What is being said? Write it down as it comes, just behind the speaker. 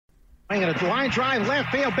A line drive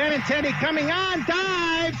left field. Benintendi coming on,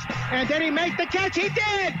 dives, and did he make the catch? He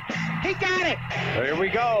did. He got it. Here we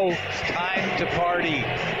go. It's time to party.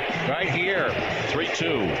 Right here.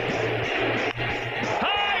 3-2.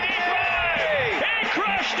 High drive. He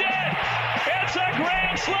crushed it. It's a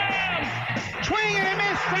grand slam. Swing and a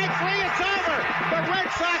miss. Strike three. It's over. The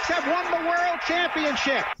Red Sox have won the World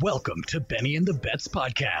Championship. Welcome to Benny and the Betts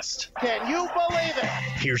podcast. Can you believe it?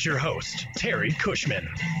 Here's your host, Terry Cushman.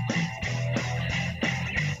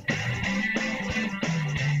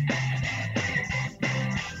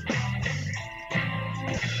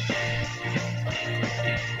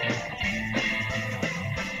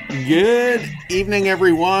 Good evening,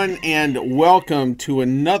 everyone, and welcome to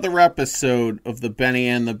another episode of the Benny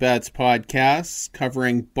and the Betts podcast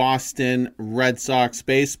covering Boston Red Sox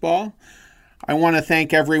baseball. I want to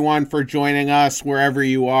thank everyone for joining us wherever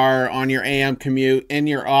you are on your AM commute, in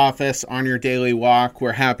your office, on your daily walk.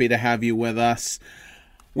 We're happy to have you with us.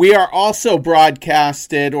 We are also downloaded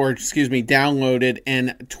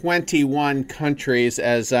in 21 countries,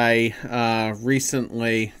 as I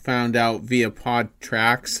recently found out via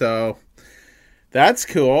PodTrack, so that's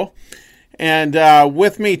cool. And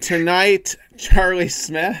with me tonight, Charlie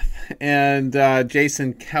Smith and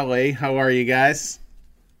Jason Kelly. How are you guys?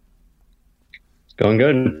 It's going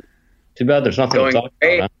good. Too bad there's nothing to talk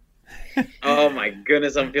about. Huh? Oh my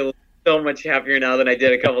goodness, I'm feeling so much happier now than I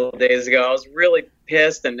did a couple of days ago. I was really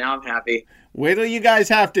pissed, and now I'm happy. Wait till you guys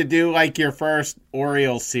have to do like your first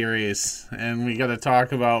Orioles series, and we got to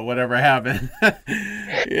talk about whatever happened.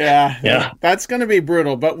 Yeah, that's going to be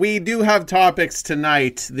brutal. But we do have topics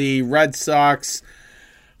tonight. The Red Sox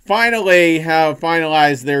finally have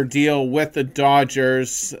finalized their deal with the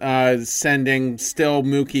Dodgers, sending still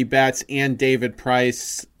Mookie Betts and David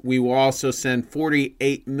Price. We will also send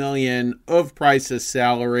 $48 million of Price's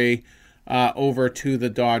salary over to the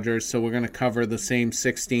Dodgers. So we're going to cover the same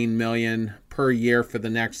 $16 million per year for the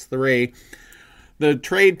next three. The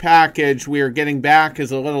trade package we are getting back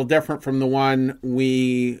is a little different from the one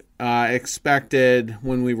we expected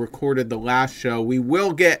when we recorded the last show. We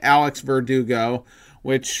will get Alex Verdugo,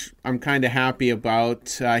 which I'm kind of happy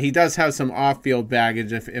about. He does have some off-field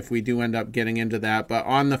baggage if we do end up getting into that. But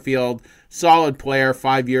on the field, solid player,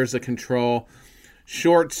 5 years of control.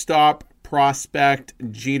 Shortstop prospect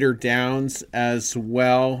Jeter Downs as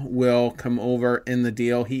well will come over in the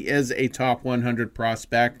deal. He is a top 100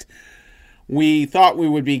 prospect. We thought we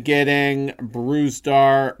would be getting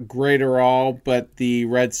Brusdar Graterol, but the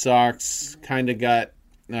Red Sox kind of got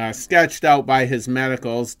sketched out by his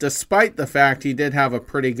medicals, despite the fact he did have a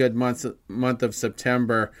pretty good month of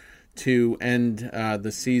September to end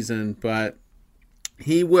the season, but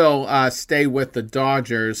he will stay with the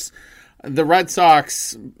Dodgers. The Red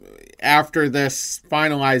Sox, after this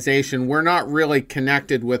finalization, we're not really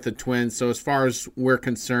connected with the Twins, so as far as we're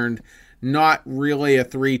concerned, not really a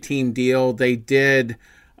three-team deal. They did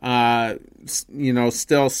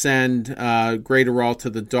still send Graterol to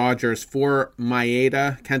the Dodgers for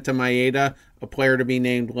Kenta Maeda, a player to be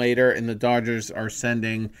named later, and the Dodgers are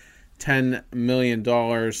sending $10 million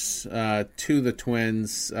to the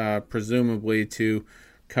Twins, presumably to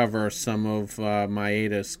cover some of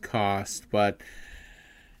Maeda's cost. But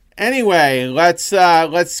anyway, let's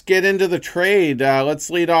get into the trade. Let's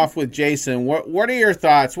lead off with Jason. What are your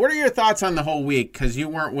thoughts? What are your thoughts on the whole week? Because you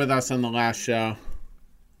weren't with us on the last show.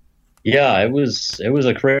 Yeah, it was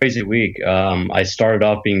a crazy week. I started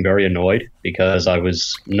off being very annoyed because I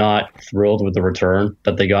was not thrilled with the return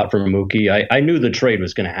that they got from Mookie. I knew the trade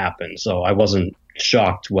was going to happen, so I wasn't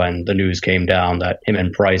shocked when the news came down that him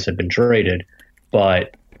and Price had been traded.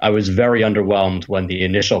 But I was very underwhelmed when the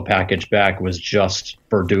initial package back was just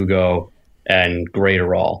Verdugo and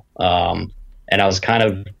Graterol. And I was kind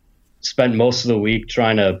of spent most of the week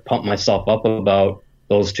trying to pump myself up about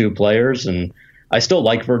those two players, and I still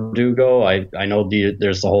like Verdugo. I know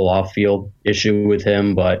there's the whole off-field issue with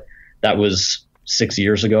him, but that was 6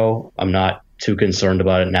 years ago. I'm not too concerned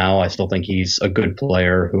about it now. I still think he's a good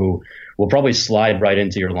player who will probably slide right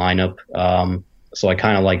into your lineup. So I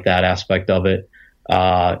kind of like that aspect of it.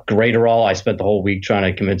 Graterol, I spent the whole week trying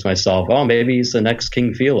to convince myself, maybe he's the next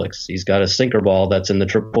King Felix. He's got a sinker ball that's in the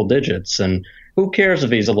triple digits, and who cares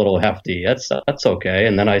if he's a little hefty? That's okay.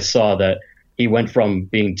 And then I saw that he went from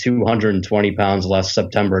being 220 pounds last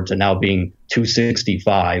September to now being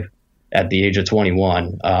 265 at the age of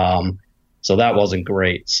 21. So that wasn't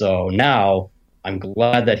great. So now I'm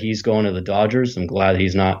glad that he's going to the Dodgers. I'm glad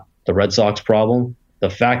he's not the Red Sox problem. The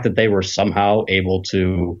fact that they were somehow able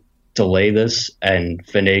to delay this and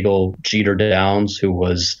finagle Jeter Downs, who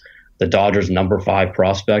was the Dodgers' number 5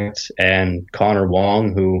 prospect, and Connor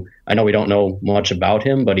Wong, who I know we don't know much about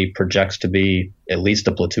him, but he projects to be at least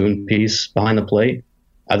a platoon piece behind the plate.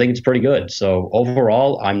 I think it's pretty good. So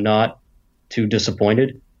overall, I'm not too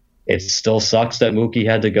disappointed. It still sucks that Mookie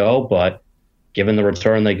had to go, but given the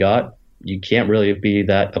return they got, you can't really be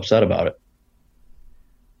that upset about it.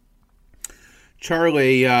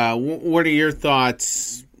 Charlie, what are your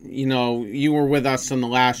thoughts? You know, you were with us on the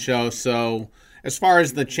last show, so as far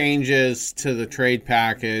as the changes to the trade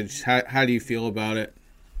package, how do you feel about it?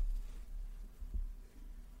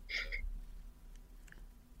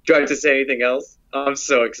 Do I have to say anything else? I'm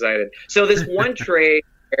so excited. So this one trade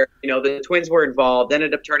where, the Twins were involved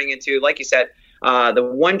ended up turning into, like you said, the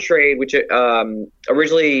one trade which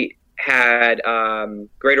originally had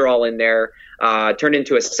Graterol in there, turned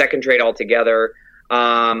into a second trade altogether.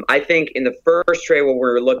 I think in the first trade when we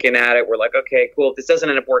were looking at it, we're like, okay, cool. If this doesn't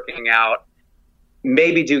end up working out,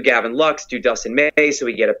 maybe do Gavin Lux, do Dustin May, so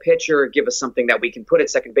we get a pitcher, give us something that we can put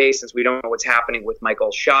at second base since we don't know what's happening with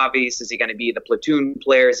Michael Chavis. Is he going to be the platoon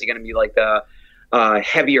player? Is he going to be like the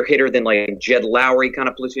heavier hitter than like Jed Lowry kind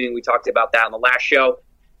of platooning? We talked about that on the last show.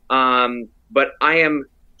 But I am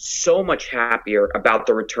so much happier about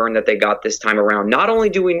the return that they got this time around. Not only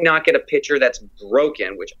do we not get a pitcher that's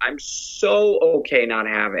broken, which I'm so okay not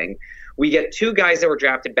having, we get 2 guys that were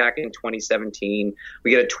drafted back in 2017.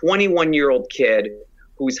 We get a 21-year-old kid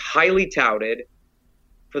who's highly touted.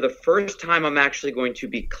 For the first time, I'm actually going to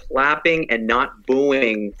be clapping and not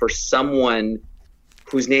booing for someone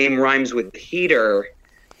whose name rhymes with heater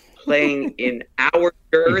playing in our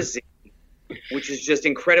jersey, which is just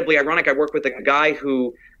incredibly ironic. I work with a guy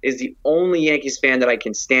who is the only Yankees fan that I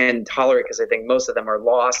can stand and tolerate because I think most of them are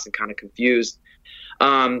lost and kind of confused.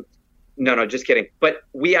 No, just kidding. But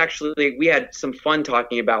we had some fun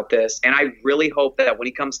talking about this, and I really hope that when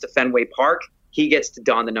he comes to Fenway Park, he gets to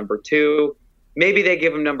don the number 2. Maybe they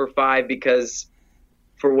give him number 5 because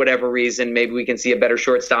for whatever reason, maybe we can see a better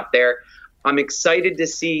shortstop there. I'm excited to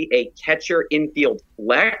see a catcher infield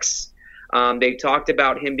flex. They talked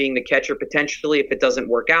about him being the catcher potentially. If it doesn't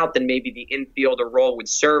work out, then maybe the infielder role would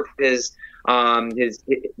serve his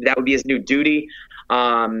that would be his new duty.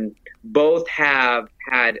 Both have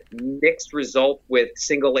had mixed results with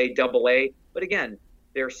single A, double A, but again,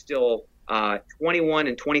 they're still 21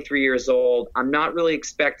 and 23 years old. I'm not really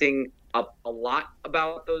expecting a lot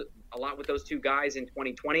with those 2 guys in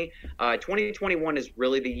 2020. 2021 is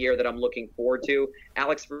really the year that I'm looking forward to.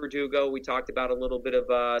 Alex Verdugo, we talked about a little bit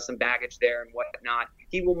of some baggage there and whatnot.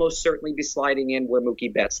 He will most certainly be sliding in where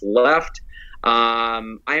Mookie Betts left.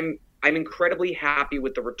 I'm incredibly happy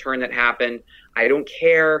with the return that happened. I don't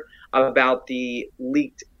care about the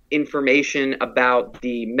leaked information about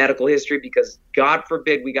the medical history because God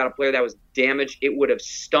forbid we got a player that was damaged. It would have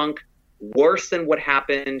stunk worse than what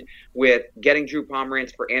happened with getting Drew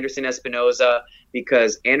Pomeranz for Anderson Espinoza,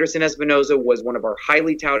 because Anderson Espinoza was one of our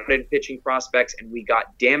highly touted pitching prospects and we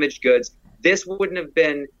got damaged goods. This wouldn't have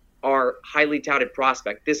been our highly touted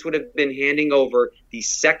prospect. This would have been handing over the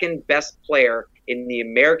second best player in the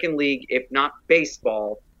American League, if not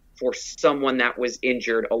baseball, for someone that was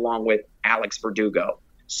injured along with Alex Verdugo.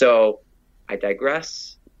 So I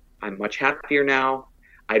digress. I'm much happier now.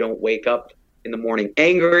 I don't wake up in the morning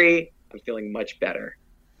angry. I'm feeling much better.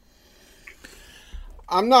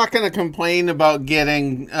 I'm not going to complain about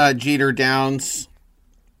getting Jeter Downs.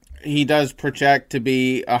 He does project to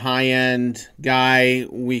be a high-end guy.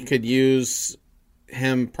 We could use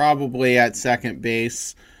him probably at second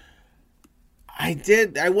base.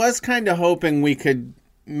 I was kind of hoping we could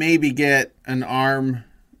maybe get an arm,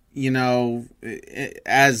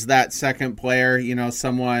 as that second player,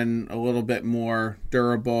 someone a little bit more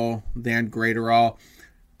durable than Graterol.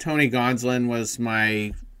 Tony Gonsolin was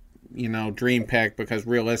my, dream pick because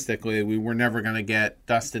realistically we were never going to get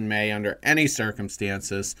Dustin May under any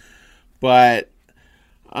circumstances. But,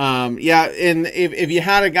 and if you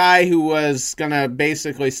had a guy who was going to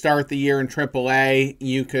basically start the year in AAA,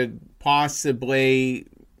 you could possibly,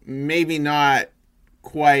 maybe not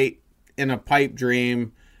quite in a pipe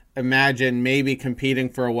dream, imagine maybe competing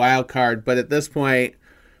for a wild card. But at this point,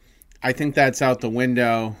 I think that's out the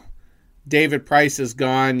window. David Price is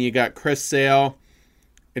gone. You got Chris Sale,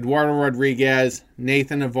 Eduardo Rodriguez,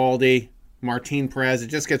 Nathan Eovaldi, Martin Perez. It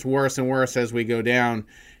just gets worse and worse as we go down.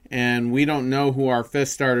 And we don't know who our fifth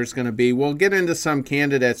starter is going to be. We'll get into some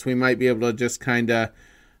candidates we might be able to just kind of,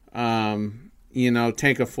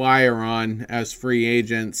 take a flyer on as free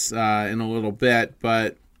agents in a little bit.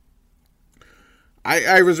 But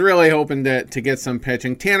I was really hoping to get some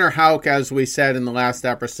pitching. Tanner Houck, as we said in the last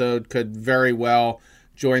episode, could very well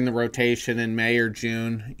join the rotation in May or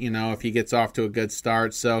June, if he gets off to a good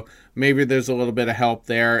start. So maybe there's a little bit of help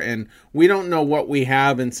there. And we don't know what we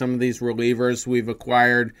have in some of these relievers we've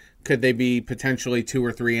acquired. Could they be potentially 2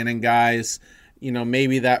 or 3 inning guys?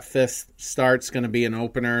 Maybe that fifth start's going to be an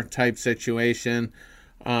opener type situation.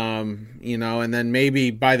 And then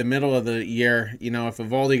maybe by the middle of the year, if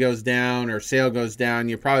Eovaldi goes down or Sale goes down,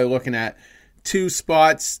 you're probably looking at 2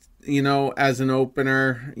 spots, as an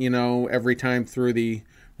opener, every time through the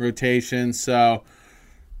rotation. So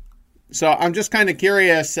I'm just kind of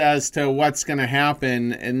curious as to what's going to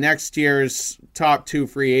happen. And next year's top 2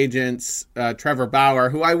 free agents, Trevor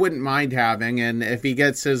Bauer, who I wouldn't mind having. And if he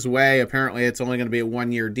gets his way, apparently it's only going to be a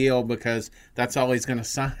 1-year deal because that's all he's going to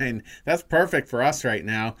sign. That's perfect for us right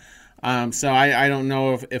now. So I don't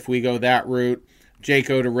know if we go that route. Jake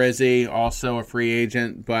Odorizzi, also a free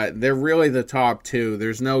agent, but they're really the top 2.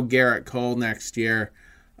 There's no Garrett Cole next year,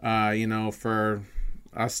 for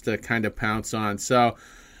us to kind of pounce on. So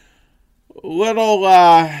little,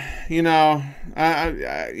 yeah.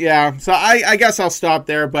 So I guess I'll stop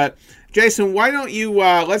there. But Jason, why don't you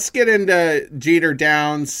let's get into Jeter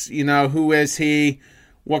Downs? Who is he?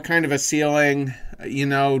 What kind of a ceiling,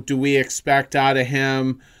 do we expect out of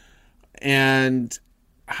him? And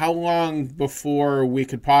how long before we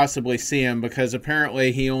could possibly see him? Because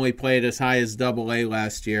apparently he only played as high as Double-A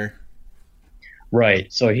last year.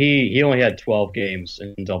 Right. So he only had 12 games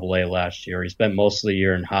in Double-A last year. He spent most of the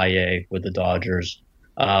year in High A with the Dodgers.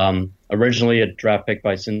 Originally a draft pick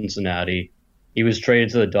by Cincinnati. He was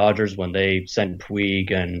traded to the Dodgers when they sent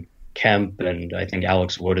Puig and Kemp and I think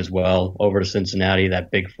Alex Wood as well over to Cincinnati,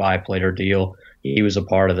 that big 5-player deal. He was a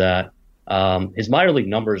part of that. His minor league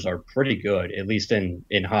numbers are pretty good, at least in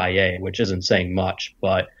High A, which isn't saying much.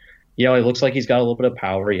 But, it looks like he's got a little bit of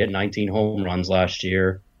power. He hit 19 home runs last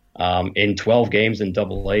year. In 12 games in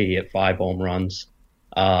Double-A, he hit 5 home runs.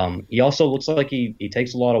 He also looks like he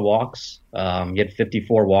takes a lot of walks. He had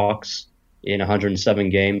 54 walks in 107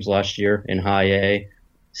 games last year in High A.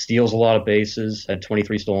 Steals a lot of bases, had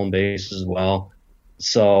 23 stolen bases as well.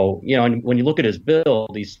 So, and when you look at his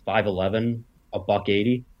build, he's 5'11",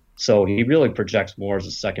 $180. So he really projects more as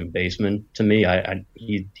a second baseman to me.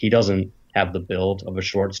 He doesn't have the build of a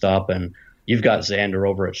shortstop, and you've got Xander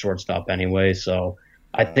over at shortstop anyway. So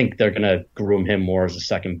I think they're going to groom him more as a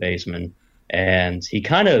second baseman. And he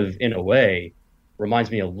kind of, in a way,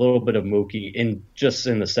 reminds me a little bit of Mookie in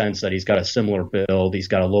the sense that he's got a similar build. He's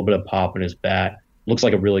got a little bit of pop in his bat. Looks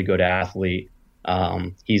like a really good athlete.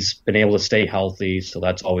 He's been able to stay healthy, so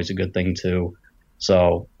that's always a good thing too.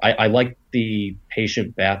 So I like the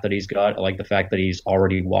patient bat that he's got. I like the fact that he's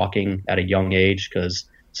already walking at a young age, because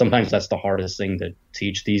sometimes that's the hardest thing to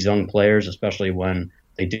teach these young players, especially when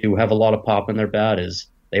they do have a lot of pop in their bat, is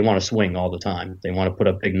they want to swing all the time. They want to put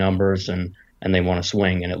up big numbers and they want to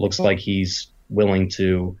swing. And it looks like he's willing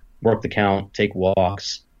to work the count, take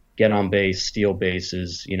walks, get on base, steal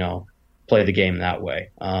bases, play the game that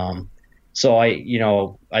way. So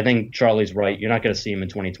I think Charlie's right. You're not going to see him in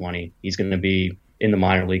 2020. He's going to be in the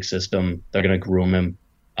minor league system. They're going to groom him.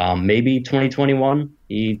 Maybe 2021,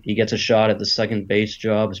 he gets a shot at the second base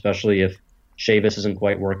job, especially if Chavis isn't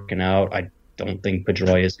quite working out. I don't think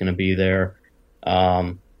Pedroia is going to be there.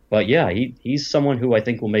 But yeah, he's someone who I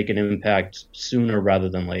think will make an impact sooner rather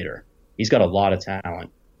than later. He's got a lot of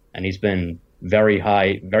talent, and he's been very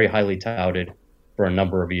highly touted for a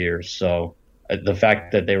number of years. So the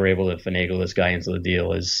fact that they were able to finagle this guy into the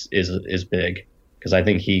deal is big, because I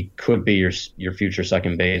think he could be your future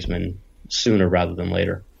second baseman sooner rather than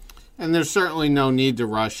later. And there's certainly no need to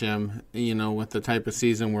rush him, with the type of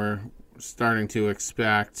season we're starting to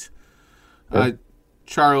expect.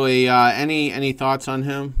 Charlie, any thoughts on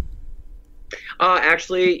him?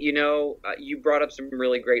 Actually, you brought up some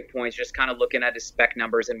really great points, just kind of looking at his spec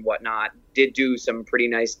numbers and whatnot. Did do some pretty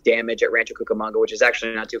nice damage at Rancho Cucamonga, which is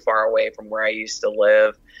actually not too far away from where I used to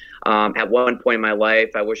live. At one point in my life,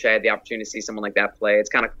 I wish I had the opportunity to see someone like that play. It's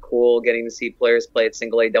kind of cool getting to see players play at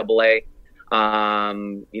single A, double A.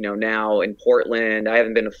 Now in Portland, I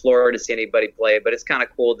haven't been to Florida to see anybody play, but it's kind of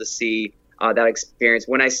cool to see that experience.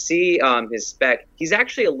 When I see his spec, he's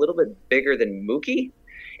actually a little bit bigger than Mookie.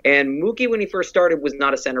 And Mookie, when he first started, was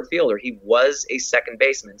not a center fielder. He was a second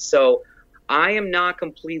baseman. So I am not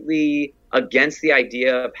completely against the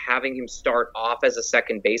idea of having him start off as a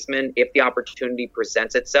second baseman if the opportunity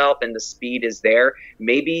presents itself and the speed is there.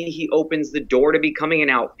 Maybe he opens the door to becoming an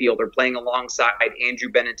outfielder, playing alongside Andrew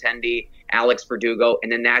Benintendi, Alex Verdugo,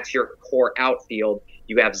 and then that's your core outfield.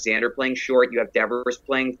 You have Xander playing short. You have Devers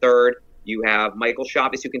playing third. You have Michael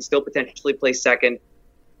Chavis, who can still potentially play second.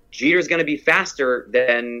 Jeter's going to be faster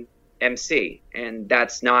than MC, and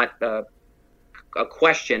that's not a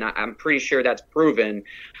question. I'm pretty sure that's proven.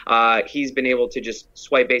 He's been able to just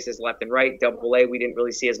swipe bases left and right. Double A, we didn't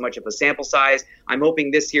really see as much of a sample size. I'm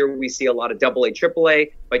hoping this year we see a lot of Double A, Triple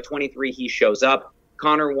A. By 23, he shows up.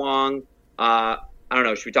 Connor Wong, I don't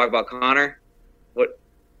know. Should we talk about Connor?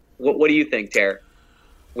 What do you think, Ter,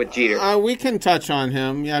 with Jeter? We can touch on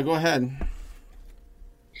him. Yeah, go ahead.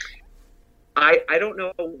 I don't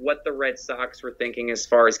know what the Red Sox were thinking as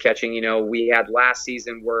far as catching. We had last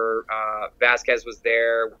season where Vasquez was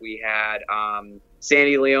there. We had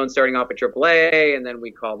Sandy Leon starting off at AAA, and then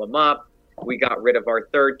we called him up. We got rid of our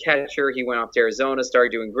third catcher. He went off to Arizona,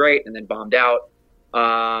 started doing great, and then bombed out.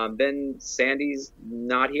 Then Sandy's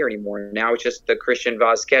not here anymore. Now it's just the Christian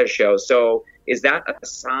Vasquez show. So is that a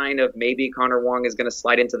sign of maybe Connor Wong is going to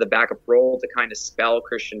slide into the backup role to kind of spell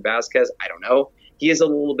Christian Vasquez? I don't know. He is a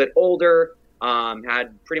little bit older.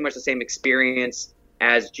 Had pretty much the same experience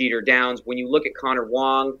as Jeter Downs. When you look at Connor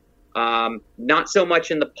Wong, not so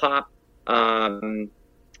much in the pop,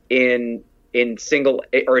 in single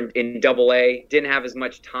or in Double A, didn't have as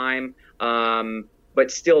much time,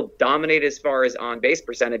 but still dominated as far as on base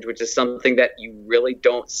percentage, which is something that you really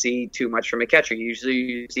don't see too much from a catcher. Usually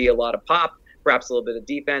you see a lot of pop, perhaps a little bit of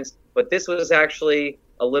defense, but this was actually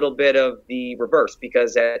a little bit of the reverse,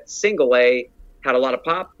 because at Single A, had a lot of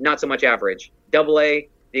pop, not so much average. Double A,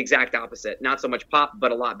 the exact opposite. Not so much pop,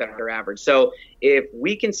 but a lot better average. So if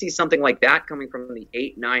we can see something like that coming from the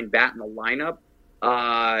 8-9 bat in the lineup,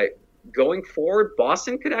 going forward,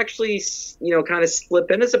 Boston could actually, kind of slip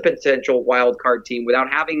in as a potential wild card team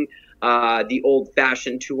without having the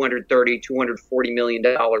old-fashioned $230, $240 million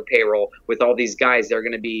payroll with all these guys. They're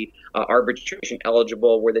going to be arbitration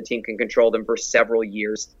eligible, where the team can control them for several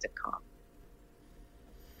years to come.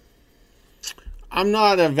 I'm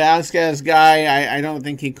not a Vasquez guy. I don't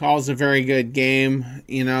think he calls a very good game.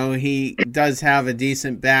 He does have a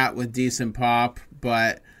decent bat with decent pop,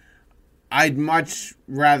 but I'd much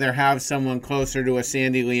rather have someone closer to a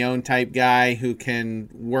Sandy Leon type guy who can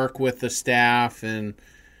work with the staff and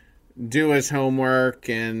do his homework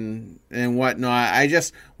and whatnot.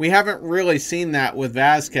 We haven't really seen that with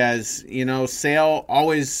Vasquez. Sale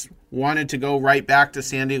always wanted to go right back to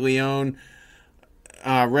Sandy Leon.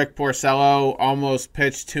 Rick Porcello almost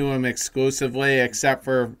pitched to him exclusively, except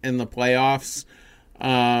for in the playoffs.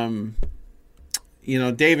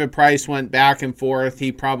 David Price went back and forth.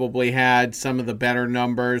 He probably had some of the better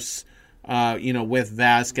numbers, with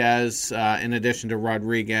Vasquez, in addition to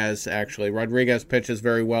Rodriguez, actually. Rodriguez pitches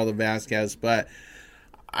very well to Vasquez, but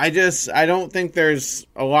I don't think there's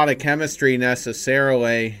a lot of chemistry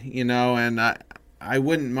necessarily, and I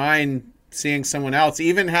wouldn't mind seeing someone else,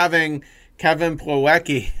 even having Kevin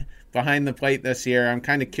Plawecki behind the plate this year. I'm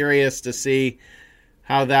kind of curious to see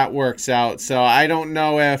how that works out. So I don't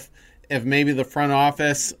know if maybe the front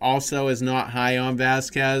office also is not high on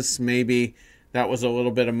Vasquez. Maybe that was a little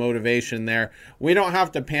bit of motivation there. We don't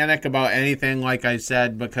have to panic about anything, like I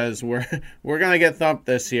said, because we're going to get thumped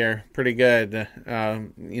this year pretty good,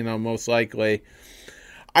 most likely.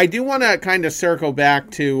 I do want to kind of circle back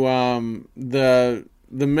to the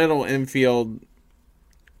middle infield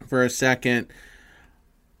for a second.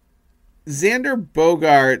 Xander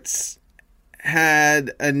Bogaerts had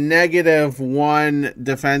a -1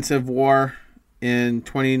 defensive WAR in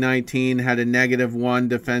 2019, had a -1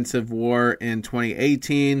 defensive WAR in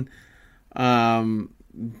 2018,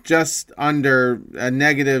 just under a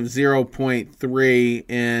 -0.3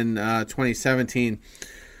 in 2017.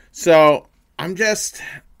 So I'm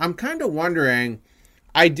kind of wondering,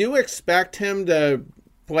 I do expect him to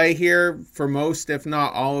play here for most, if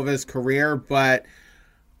not all, of his career, but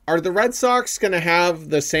are the Red Sox going to have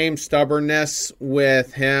the same stubbornness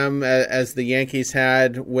with him as the Yankees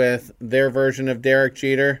had with their version of Derek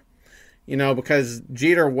Jeter? Because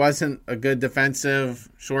Jeter wasn't a good defensive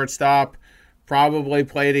shortstop, probably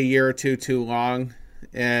played a year or two too long,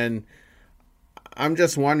 and I'm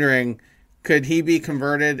just wondering, could he be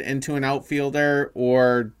converted into an outfielder,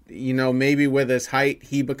 or, maybe with his height,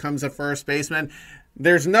 he becomes a first baseman?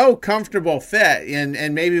 There's no comfortable fit,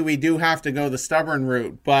 and maybe we do have to go the stubborn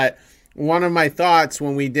route. But one of my thoughts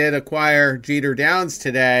when we did acquire Jeter Downs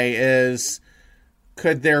today is,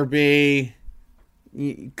 could there be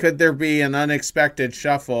an unexpected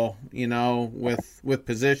shuffle, with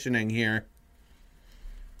positioning here?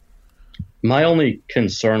 My only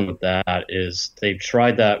concern with that is they've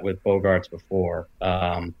tried that with Bogaerts before.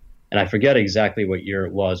 And I forget exactly what year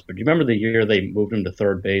it was, but do you remember the year they moved him to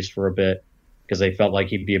third base for a bit because they felt like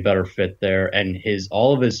he'd be a better fit there, and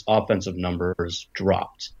all of his offensive numbers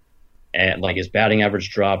dropped, and like his batting average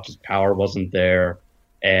dropped, his power wasn't there,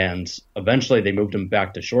 and eventually they moved him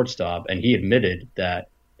back to shortstop, and he admitted that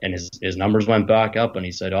and his numbers went back up, and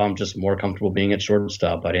he said, "Oh, I'm just more comfortable being at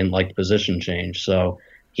shortstop. I didn't like the position change." So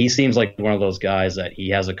he seems like one of those guys that he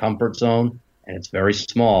has a comfort zone, and it's very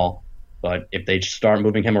small. But if they start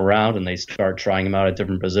moving him around and they start trying him out at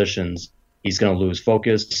different positions, he's going to lose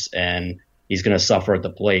focus and he's going to suffer at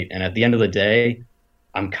the plate. And at the end of the day,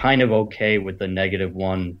 I'm kind of okay with the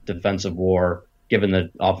 -1 defensive WAR given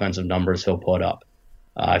the offensive numbers he'll put up.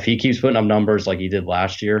 If he keeps putting up numbers like he did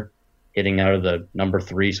last year, hitting out of the number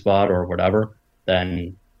 3 spot or whatever,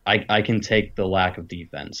 then I can take the lack of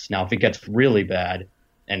defense. Now, if it gets really bad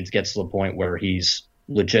and it gets to the point where he's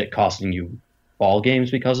legit costing you ball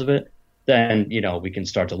games because of it, then, we can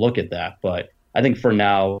start to look at that. But I think for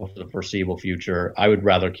now, for the foreseeable future, I would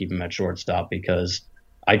rather keep him at shortstop because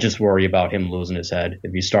I just worry about him losing his head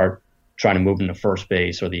if you start trying to move him to first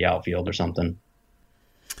base or the outfield or something.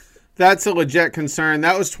 That's a legit concern.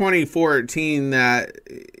 That was 2014 that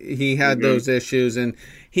he had those issues, and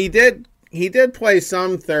he did play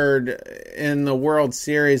some third in the World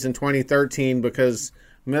Series in 2013 because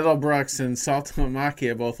Middlebrooks and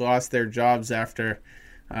Saltalamacchia both lost their jobs after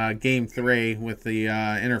Game 3 with the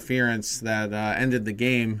interference that ended the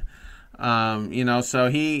game. So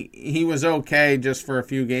he was okay just for a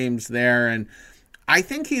few games there, and I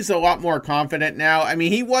think he's a lot more confident now. I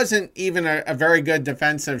mean, he wasn't even a very good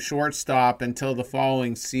defensive shortstop until the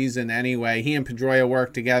following season anyway. He and Pedroia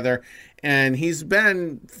worked together, and he's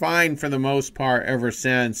been fine for the most part ever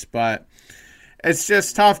since. But it's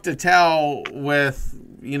just tough to tell with,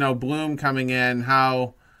 Bloom coming in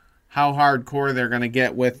how hardcore they're going to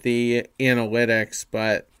get with the analytics.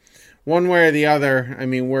 But one way or the other, I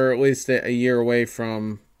mean, we're at least a year away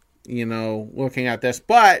from, looking at this.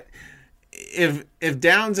 But if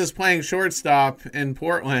Downs is playing shortstop in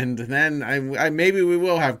Portland, then I maybe we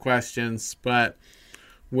will have questions, but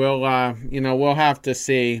we'll have to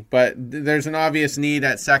see. But there's an obvious need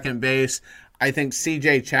at second base. I think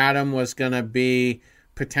C.J. Chatham was going to be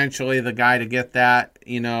potentially the guy to get that,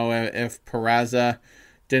 if Peraza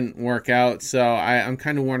didn't work out. So I'm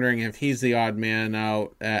kind of wondering if he's the odd man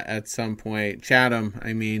out at some point. Chatham,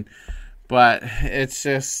 I mean, but it's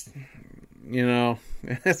just,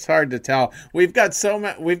 it's hard to tell. We've got so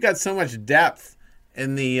much depth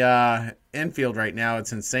in the infield right now.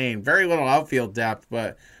 It's insane. Very little outfield depth,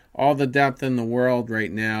 but all the depth in the world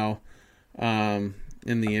right now in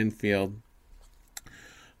the infield.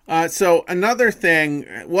 So another thing,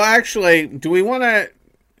 well, actually, do we want to?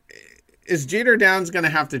 Is Jeter Downs going to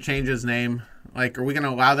have to change his name? Like, are we going to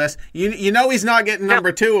allow this? He's not getting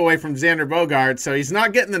number 2 away from Xander Bogaerts, so he's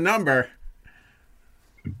not getting the number.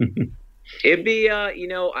 It'd be,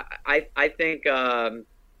 I think,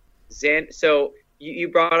 so you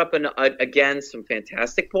brought up again some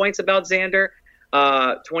fantastic points about Xander.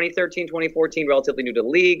 2013, 2014, relatively new to the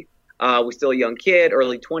league. Was still a young kid,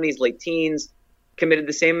 early 20s, late teens. Committed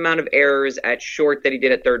the same amount of errors at short that he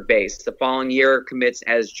did at third base. The following year, commits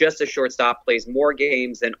as just a shortstop, plays more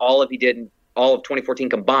games than all of 2014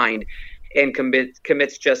 combined, and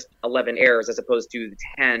commits just 11 errors as opposed to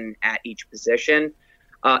 10 at each position.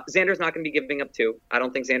 Xander's not going to be giving up 2. I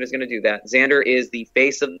don't think Xander's going to do that. Xander is the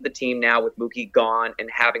face of the team now with Mookie gone and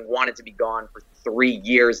having wanted to be gone for 3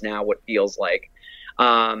 years now, what feels like.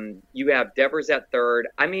 You have Devers at third.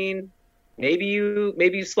 I mean, maybe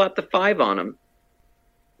you slap the 5 on him.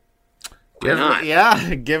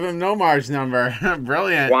 Give him Nomar's number.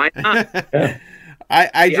 Brilliant. Why not?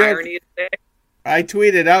 I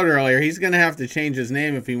tweeted out earlier he's going to have to change his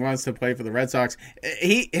name if he wants to play for the Red Sox.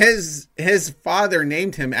 His father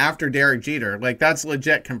named him after Derek Jeter. Like, that's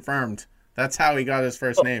legit confirmed. That's how he got his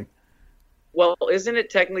first name. Well, isn't it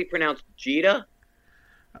technically pronounced Jeter?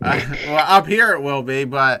 Well, up here it will be,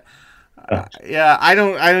 but I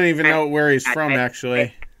don't even know where he's from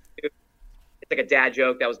actually. It's like a dad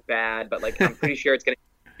joke that was bad, but I'm pretty sure it's going to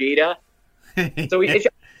be Jeter. So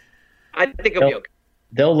I think he'll be okay.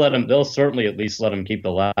 They'll certainly at least let him keep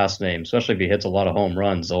the last name, especially if he hits a lot of home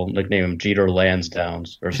runs. They'll nickname him Jeter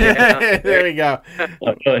Lansdowns or something. There we go.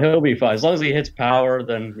 He'll be fine. As long as he hits power,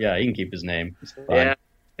 then he can keep his name. Yeah.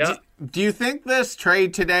 Do you think this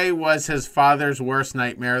trade today was his father's worst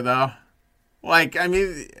nightmare, though?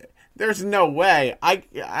 There's no way.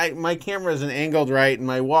 My camera isn't angled right, and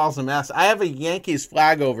my wall's a mess. I have a Yankees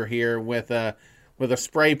flag over here with a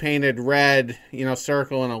spray painted red,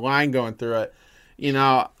 circle and a line going through it.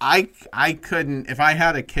 I couldn't, if I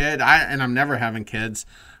had a kid, and I'm never having kids,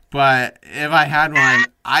 but if I had one,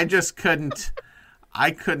 I just couldn't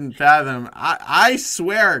fathom. I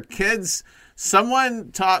swear, kids,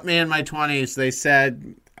 someone taught me in my 20s, they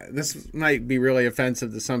said, this might be really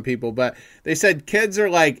offensive to some people, but they said kids are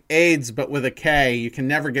like AIDS, but with a K. You can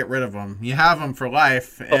never get rid of them. You have them for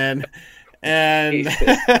life, and and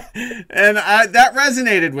that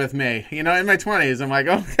resonated with me. In my 20s, I'm like,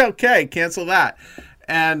 okay, cancel that,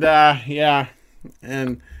 and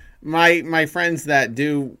and my friends that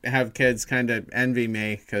do have kids kind of envy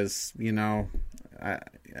me because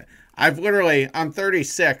I'm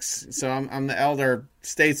 36, so I'm the elder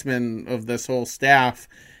statesman of this whole staff,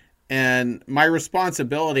 and my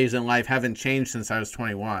responsibilities in life haven't changed since I was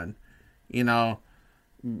 21.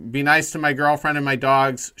 Be nice to my girlfriend and my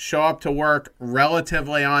dogs, show up to work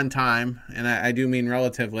relatively on time, and I do mean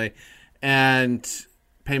relatively, and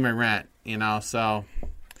pay my rent, so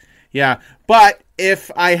yeah. But if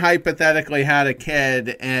I hypothetically had a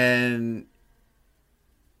kid and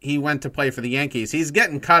he went to play for the Yankees, he's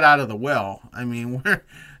getting cut out of the will. I mean,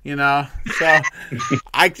 so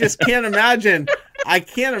I just can't imagine. I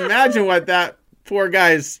can't imagine what that poor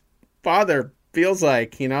guy's father feels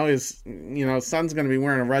like. His son's going to be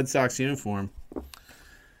wearing a Red Sox uniform.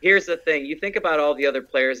 Here's the thing. You think about all the other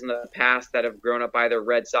players in the past that have grown up either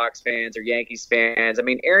Red Sox fans or Yankees fans. I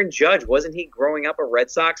mean, Aaron Judge, wasn't he growing up a Red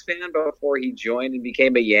Sox fan before he joined and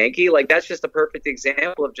became a Yankee? Like, that's just a perfect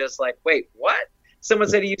example of just like, wait, what? Someone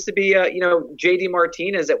said he used to be, J.D.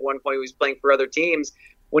 Martinez at one point. He was playing for other teams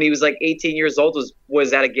when he was like 18 years old,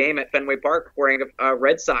 was at a game at Fenway Park wearing a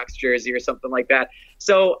Red Sox jersey or something like that.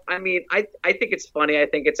 So, I mean, I think it's funny. I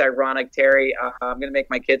think it's ironic, Terry. I'm going to make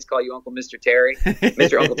my kids call you Uncle Mr. Terry,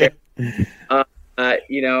 Mr. Uncle Terry.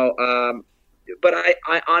 But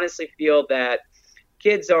I honestly feel that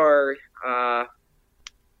kids are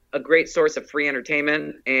a great source of free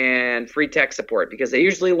entertainment and free tech support because they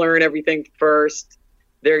usually learn everything first.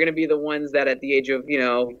 They're going to be the ones that at the age of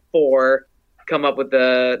 4 come up with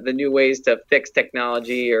the new ways to fix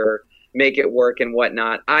technology or make it work and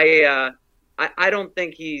whatnot. I don't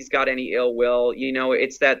think he's got any ill will.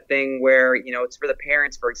 It's that thing where it's for the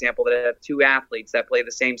parents, for example, that have 2 athletes that play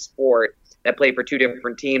the same sport, that play for 2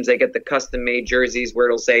 different teams. They get the custom made jerseys where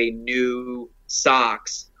it'll say New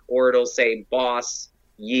Sox or it'll say Boss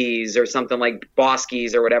Yees or something like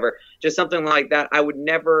Boskies or whatever, just something like that. I would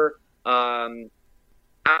never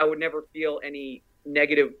feel any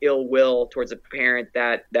negative ill will towards a parent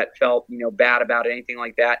that felt bad about it, anything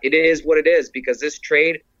like that. It is what it is because this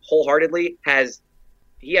trade wholeheartedly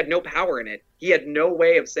he had no power in it. He had no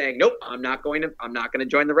way of saying, nope, I'm not going to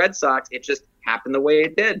join the Red Sox. It just happened the way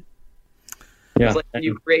it did. Yeah. It's like when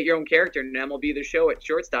you create your own character in an MLB The Show at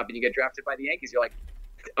shortstop and you get drafted by the Yankees. You're like,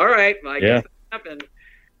 all right, I guess that happened.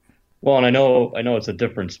 Well, and I know it's a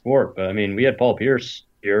different sport, but I mean, we had Paul Pierce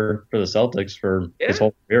here for the Celtics for his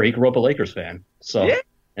whole career. He grew up a Lakers fan, so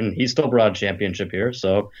and he still brought a championship here.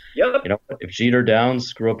 So, if Jeter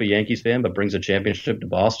Downs grew up a Yankees fan but brings a championship to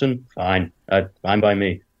Boston, fine, fine by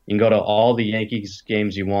me. You can go to all the Yankees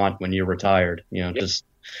games you want when you're retired. Just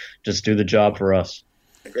do the job for us.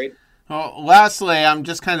 Agreed. Well, lastly, I'm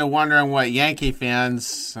just kind of wondering what Yankee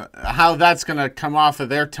fans, how that's going to come off of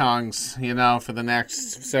their tongues, for the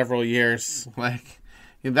next several years. Like,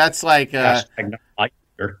 that's like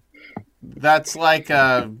that's like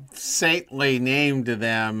a saintly name to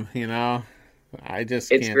them, I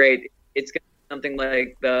just It's can't. great. It's going to be something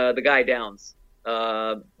like the guy Downs,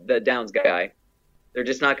 the Downs guy. They're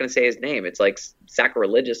just not going to say his name. It's like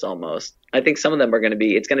sacrilegious almost. I think some of them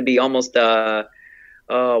it's going to be almost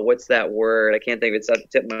what's that word? I can't think of it. It's at the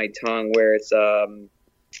tip of my tongue where it's oh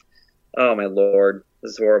my Lord,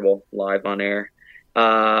 this is horrible live on air.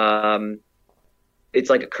 It's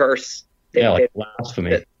like a curse. Like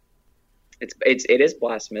blasphemy. It is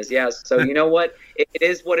blasphemous, yeah. So you know what? It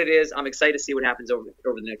is what it is. I'm excited to see what happens over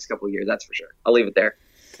the next couple of years. That's for sure. I'll leave it there.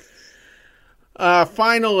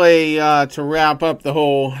 Finally, to wrap up the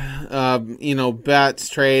whole, Betts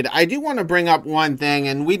trade, I do want to bring up one thing,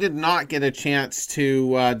 and we did not get a chance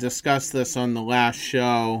to discuss this on the last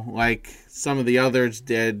show, like some of the others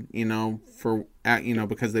did,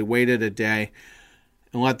 because they waited a day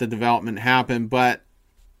and let the development happen. But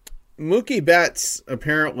Mookie Betts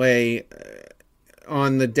apparently,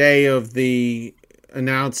 on the day of the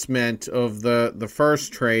announcement of the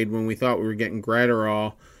first trade, when we thought we were getting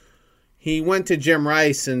Graterol, he went to Jim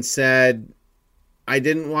Rice and said, I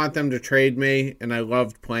didn't want them to trade me, and I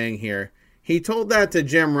loved playing here. He told that to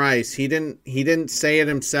Jim Rice. He didn't say it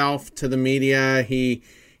himself to the media. He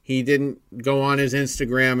didn't go on his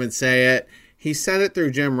Instagram and say it. He said it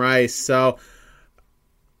through Jim Rice. So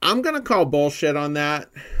I'm going to call bullshit on that.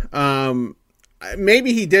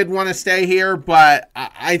 Maybe he did want to stay here, but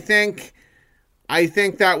I think I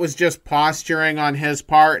think that was just posturing on his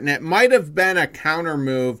part, and it might have been a counter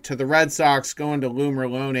move to the Red Sox going to Lou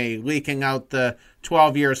Merlone, leaking out the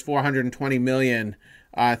 12 years, $420 million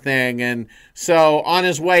thing. And so on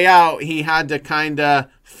his way out, he had to kind of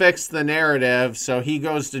fix the narrative. So he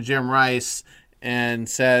goes to Jim Rice and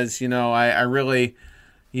says, I really,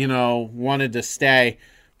 wanted to stay,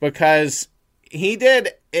 because he did,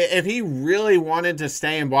 if he really wanted to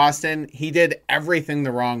stay in Boston, he did everything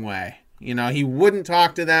the wrong way. He wouldn't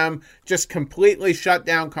talk to them, just completely shut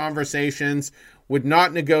down conversations, would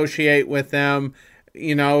not negotiate with them,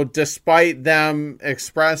 despite them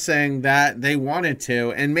expressing that they wanted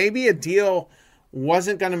to. And maybe a deal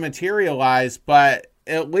wasn't going to materialize, but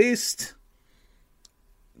at least,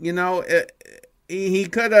 there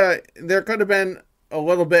could have been a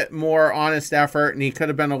little bit more honest effort, and he could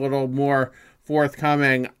have been a little more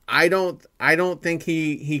forthcoming. I don't think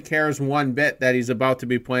he cares one bit that he's about to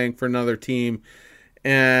be playing for another team.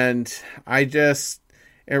 And it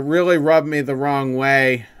really rubbed me the wrong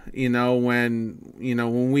way,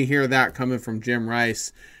 when we hear that coming from Jim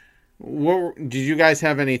Rice. Did you guys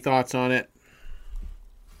have any thoughts on it?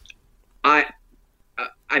 I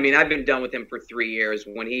mean, I've been done with him for 3 years.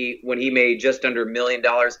 When he made just under $1 million,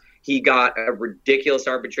 he got a ridiculous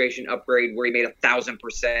arbitration upgrade where he made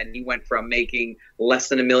 1,000%. He went from making less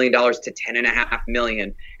than $1 million to $10.5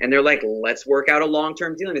 million. And they're like, let's work out a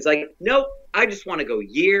long-term deal. And he's like, nope, I just want to go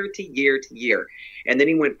year to year to year. And then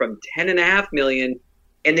he went from $10.5 million,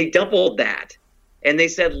 and they doubled that. And they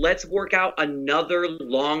said, let's work out another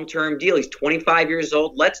long-term deal. He's 25 years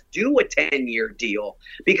old. Let's do a 10-year deal,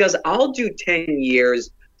 because I'll do 10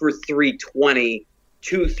 years for $320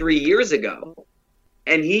 2-3 years ago.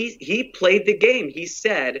 And he played the game. He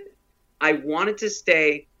said, I wanted to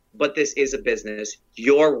stay, but this is a business.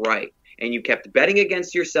 You're right. And you kept betting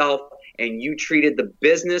against yourself, and you treated the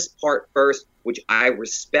business part first, which I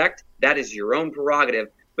respect. That is your own prerogative.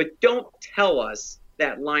 But don't tell us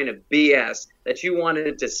that line of BS that you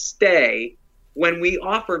wanted to stay when we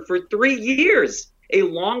offered for 3 years a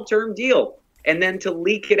long-term deal, and then to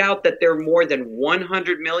leak it out that they're more than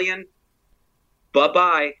 $100 million.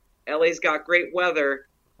 Bye-bye. LA's got great weather.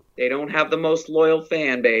 They don't have the most loyal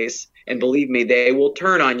fan base. And believe me, they will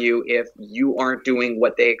turn on you if you aren't doing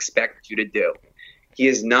what they expect you to do. He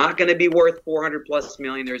is not going to be worth $400+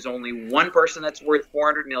 million. There's only one person that's worth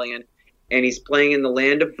 $400 million. And he's playing in the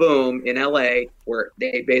land of boom in LA, where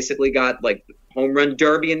they basically got like home run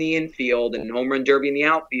derby in the infield and home run derby in the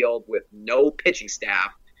outfield with no pitching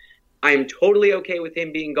staff. I am totally okay with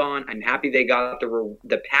him being gone. I'm happy they got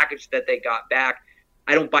the package that they got back.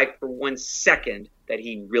 I don't buy for 1 second that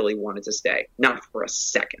he really wanted to stay. Not for a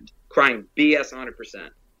second. Crying BS 100%.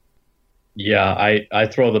 Yeah, I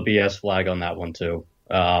throw the BS flag on that one too.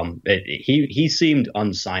 He seemed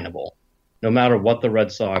unsignable. No matter what the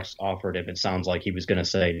Red Sox offered him, it sounds like he was going to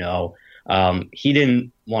say no. He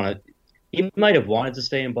didn't want to. He might have wanted to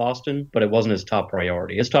stay in Boston, but it wasn't his top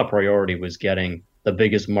priority. His top priority was getting the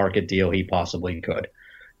biggest market deal he possibly could.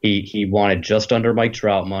 He wanted just under Mike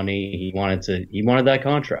Trout money. He wanted that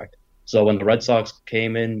contract. So when the Red Sox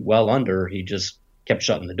came in well under, he just kept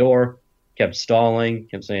shutting the door, kept stalling,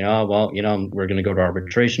 kept saying, "Oh well, we're going to go to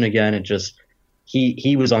arbitration again." It just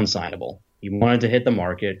he was unsignable. He wanted to hit the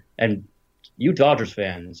market, and you Dodgers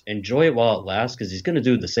fans, enjoy it while it lasts, because he's going to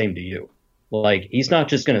do the same to you. Like, he's not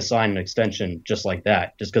just going to sign an extension just like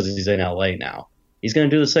that, just because he's in LA now. He's going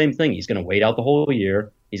to do the same thing. He's going to wait out the whole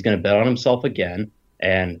year. He's going to bet on himself again.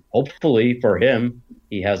 And hopefully for him,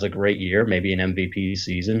 he has a great year, maybe an MVP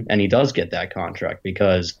season, and he does get that contract,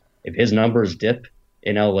 because if his numbers dip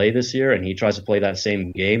in LA this year and he tries to play that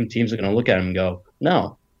same game, teams are going to look at him and go,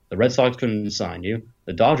 no, the Red Sox couldn't sign you.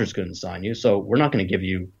 The Dodgers couldn't sign you. So we're not going to give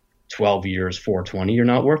you 12 years, 420. You're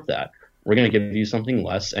not worth that. We're going to give you something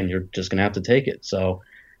less, and you're just going to have to take it. So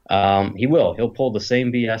he'll pull the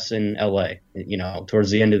same BS in LA, towards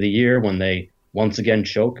the end of the year when they once again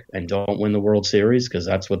choke and don't win the World Series, because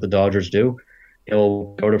that's what the Dodgers do.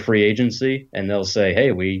 He'll go to free agency and they'll say,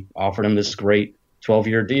 hey, we offered him this great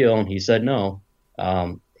 12-year deal and he said no.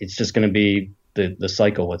 It's just going to be the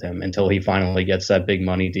cycle with him until he finally gets that big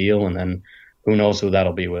money deal, and then who knows who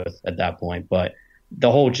that'll be with at that point. But the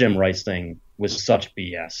whole Jim Rice thing was such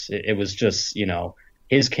BS. It was just,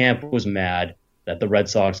 his camp was mad that the Red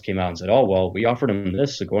Sox came out and said, oh, well, we offered him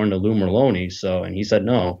this according to Lou Merlone, and he said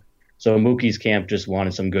no. So Mookie's camp just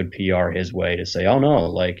wanted some good PR his way to say, oh,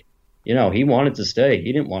 no, he wanted to stay.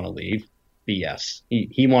 He didn't want to leave. BS.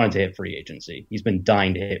 He wanted to hit free agency. He's been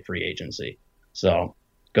dying to hit free agency. So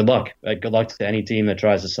good luck. Good luck to any team that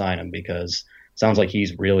tries to sign him, because it sounds like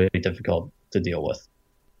he's really difficult to deal with.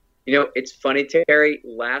 It's funny, Terry,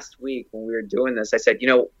 last week when we were doing this, I said,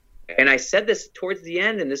 and I said this towards the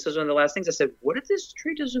end, and this was one of the last things I said, what if this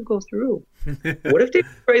trade doesn't go through? What if the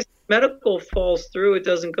Price medical falls through, it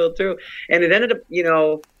doesn't go through? And it ended up,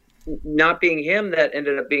 not being him that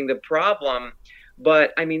ended up being the problem.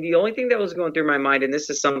 But, I mean, the only thing that was going through my mind, and this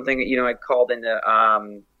is something that, I called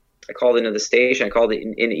into the station, I called it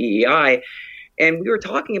in EEI, and we were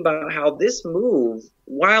talking about how this move,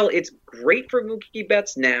 while it's great for Mookie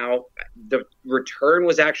Betts now, the return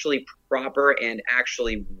was actually proper and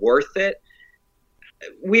actually worth it.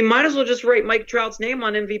 We might as well just write Mike Trout's name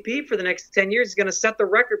on MVP for the next 10 years. He's going to set the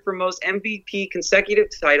record for most MVP consecutive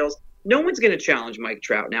titles. No one's going to challenge Mike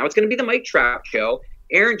Trout now. It's going to be the Mike Trout show.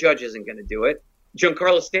 Aaron Judge isn't going to do it.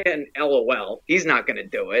 Giancarlo Stanton, LOL, he's not going to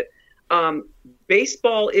do it.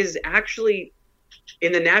 Baseball is actually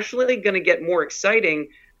in the National League going to get more exciting,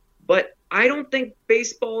 but I don't think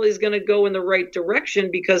baseball is going to go in the right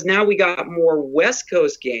direction because now we got more West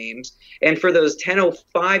Coast games, and for those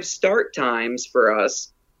 10:05 start times for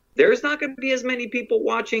us, there's not going to be as many people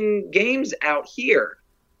watching games out here.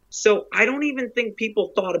 So I don't even think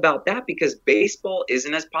people thought about that because baseball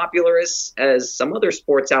isn't as popular as some other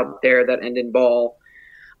sports out there that end in ball.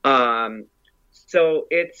 So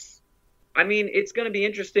it's going to be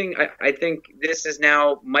interesting. I think this is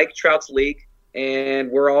now Mike Trout's league,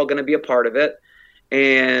 and we're all going to be a part of it.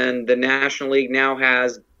 And the National League now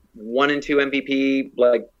has 1 and 2 MVP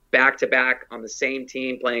like back to back on the same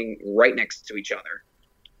team playing right next to each other.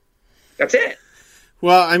 That's it.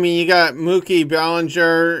 Well, I mean, you got Mookie,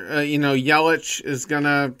 Bellinger, Yelich is going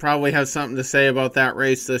to probably have something to say about that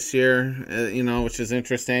race this year, which is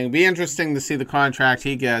interesting. It'll be interesting to see the contract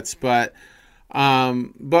he gets. But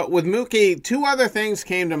with Mookie, 2 other things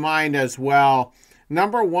came to mind as well.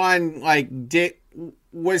 Number one,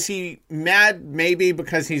 was he mad maybe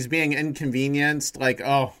because he's being inconvenienced? Like,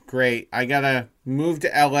 oh, great, I got to move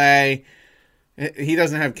to L.A. He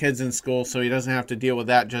doesn't have kids in school, so he doesn't have to deal with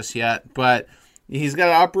that just yet. But he's got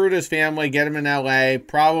to uproot his family, get him in L.A.,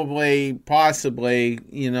 possibly,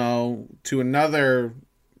 to another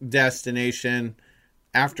destination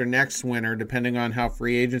after next winter, depending on how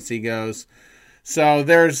free agency goes. So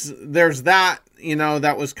there's that,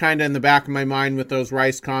 that was kind of in the back of my mind with those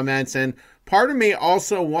Rice comments. And part of me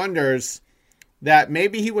also wonders that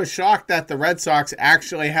maybe he was shocked that the Red Sox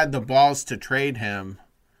actually had the balls to trade him.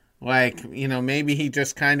 Maybe he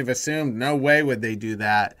just kind of assumed, no way would they do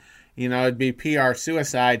that. It'd be PR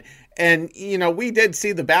suicide. And, we did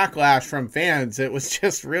see the backlash from fans. It was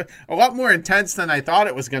just a lot more intense than I thought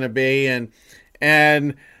it was going to be. And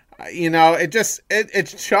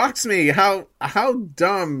it shocks me how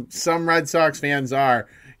dumb some Red Sox fans are.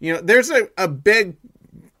 There's a big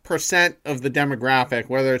percent of the demographic,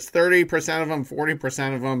 whether it's 30% of them,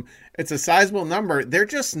 40% of them, it's a sizable number. They're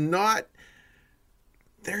just not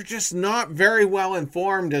very well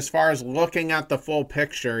informed as far as looking at the full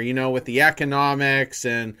picture, with the economics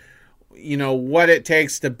and, what it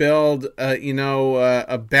takes to build,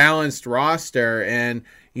 a balanced roster. And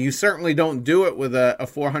you certainly don't do it with a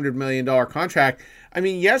 $400 million contract. I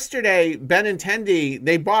mean, yesterday, Benintendi,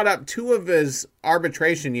 they bought up 2 of his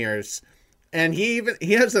arbitration years. And he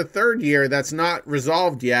has a 3rd year that's not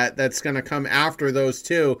resolved yet. That's going to come after those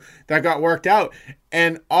 2 that got worked out.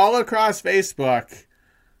 And all across Facebook,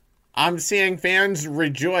 I'm seeing fans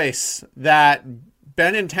rejoice that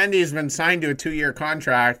Benintendi's been signed to a 2-year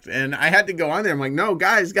contract. And I had to go on there. I'm like, no,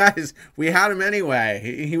 guys, we had him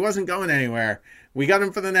anyway. He wasn't going anywhere. We got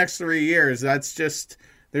him for the next 3 years. That's just,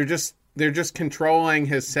 they're just controlling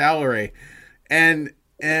his salary. And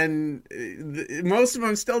most of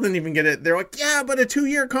them still didn't even get it. They're like, yeah, but a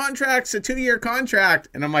 2-year contract's a 2-year contract.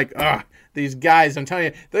 And I'm like, these guys, I'm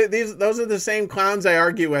telling you, those are the same clowns I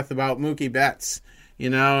argue with about Mookie Betts,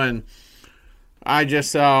 and I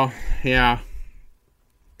just, yeah.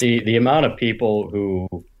 The amount of people who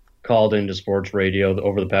called into sports radio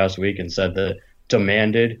over the past week and said that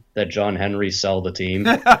demanded that John Henry sell the team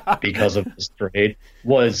because of this trade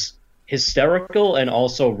was hysterical and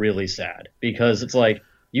also really sad, because it's like,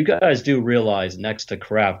 you guys do realize next to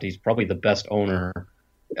Kraft, he's probably the best owner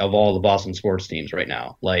of all the Boston sports teams right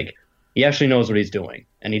now. Like, he actually knows what he's doing,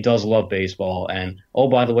 and he does love baseball. And, oh,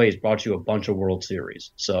 by the way, he's brought you a bunch of World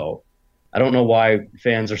Series. So I don't know why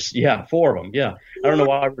fans are – 4 of them, yeah. I don't know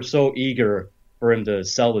why we're so eager for him to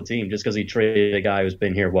sell the team just because he traded a guy who's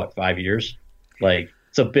been here, 5 years? Like,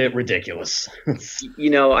 it's a bit ridiculous.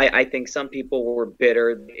 I think some people were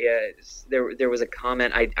bitter. There was a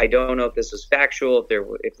comment. I don't know if this was factual,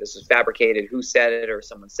 if this was fabricated, who said it, or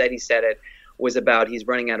someone said he said it, was about he's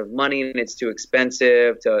running out of money and it's too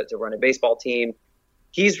expensive to run a baseball team.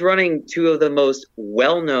 he's running two of the most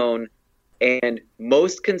well-known and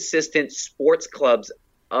most consistent sports clubs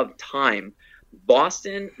of time.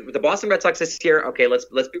 The Boston Red Sox this year, okay, let's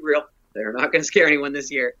be real. They're not going to scare anyone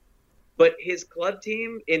this year. But his club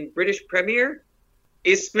team in British Premier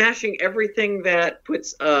is smashing everything that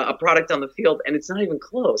puts a product on the field, and it's not even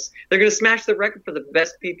close. They're going to smash the record for the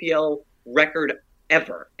best PPL record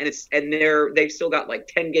ever, and they've still got like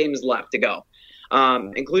 10 games left to go,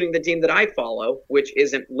 including the team that I follow, which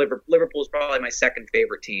isn't Liverpool. Liverpool is probably my second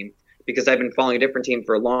favorite team because I've been following a different team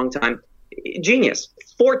for a long time. Genius,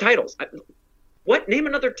 4 titles. What? Name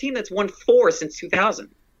another team that's won 4 since 2000.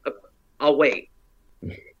 I'll wait.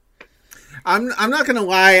 I'm not going to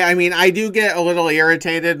lie. I mean, I do get a little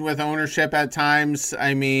irritated with ownership at times.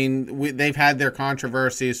 I mean, they've had their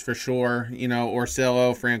controversies for sure.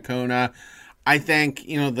 Orsillo, Francona. I think,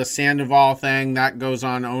 the Sandoval thing, that goes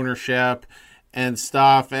on ownership and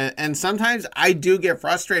stuff. And sometimes I do get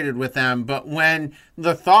frustrated with them. But when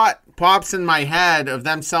the thought pops in my head of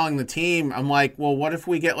them selling the team, I'm like, well, what if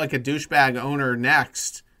we get like a douchebag owner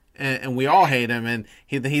next? And we all hate him, and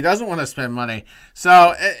he doesn't want to spend money.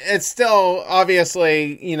 So it's still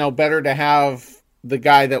obviously, better to have the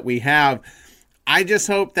guy that we have. I just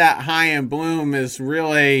hope that Chaim Bloom is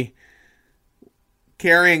really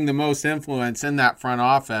carrying the most influence in that front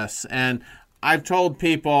office. And I've told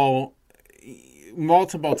people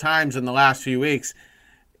multiple times in the last few weeks,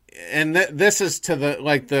 and this is to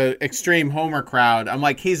the extreme homer crowd. I'm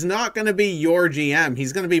like, he's not going to be your GM.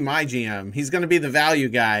 He's going to be my GM. He's going to be the value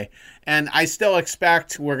guy. And I still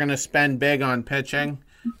expect we're going to spend big on pitching,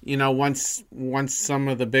 once some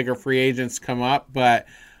of the bigger free agents come up. But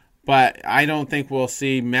I don't think we'll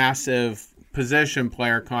see massive position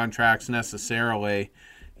player contracts necessarily.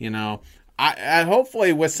 I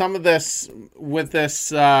hopefully with some of this,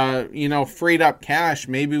 freed up cash,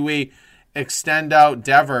 maybe we extend out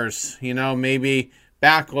Devers, maybe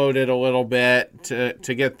backload it a little bit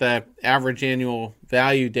to get the average annual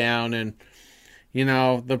value down. And,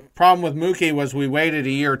 the problem with Mookie was we waited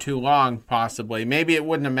a year too long, possibly. Maybe it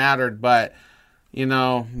wouldn't have mattered, but,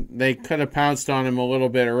 they could have pounced on him a little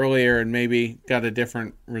bit earlier and maybe got a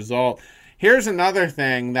different result. Here's another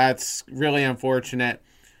thing that's really unfortunate.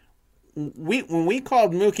 When we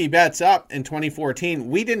called Mookie Betts up in 2014,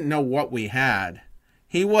 we didn't know what we had.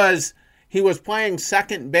 He was playing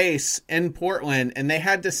second base in Portland, and they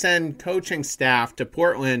had to send coaching staff to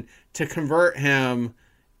Portland to convert him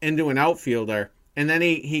into an outfielder. And then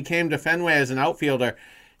he came to Fenway as an outfielder.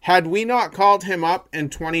 Had we not called him up in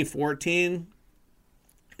 2014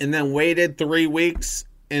 and then waited 3 weeks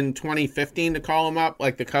in 2015 to call him up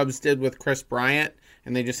like the Cubs did with Chris Bryant,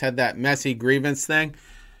 and they just had that messy grievance thing,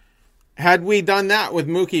 had we done that with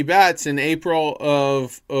Mookie Betts in April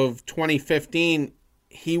of 2015,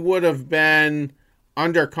 he would have been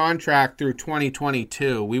under contract through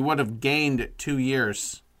 2022. We would have gained 2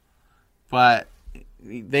 years. But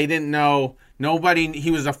they didn't know.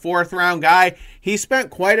 He was a 4th-round guy. He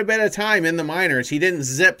spent quite a bit of time in the minors. He didn't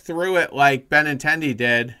zip through it like Benintendi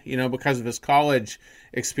did, because of his college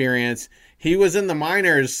experience. He was in the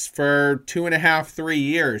minors for 2.5, 3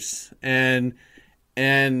 years. And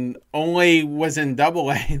only was in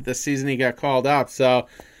Double-A the season he got called up. So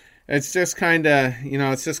it's just kind of,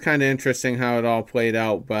 interesting how it all played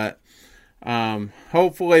out. But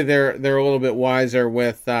hopefully they're a little bit wiser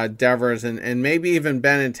with Devers and maybe even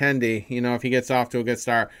Benintendi, if he gets off to a good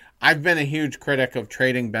start. I've been a huge critic of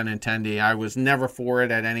trading Benintendi. I was never for it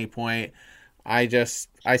at any point. I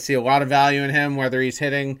see a lot of value in him, whether he's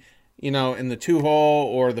hitting, in the 2-hole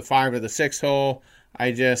or the 5 or the 6-hole.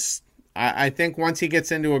 I think once he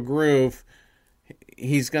gets into a groove,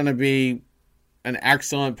 he's going to be an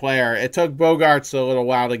excellent player. It took Bogarts a little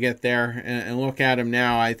while to get there, and look at him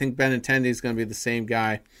now. I think Benintendi is going to be the same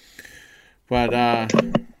guy. But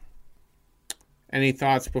any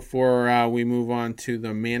thoughts before we move on to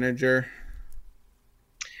the manager?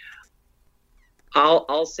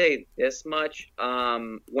 I'll say this much.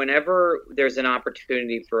 Whenever there's an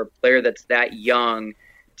opportunity for a player that's that young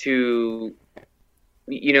to,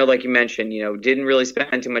 like you mentioned, didn't really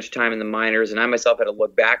spend too much time in the minors, and I myself had to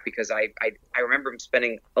look back because I remember him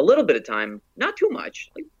spending a little bit of time, not too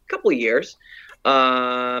much, like a couple of years.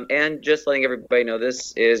 And just letting everybody know,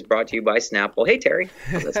 this is brought to you by Snapple. Hey, Terry.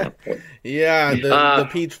 How's that Snapple? Yeah, the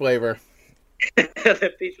peach flavor.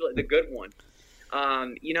 The peach flavor, the good one.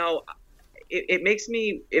 It makes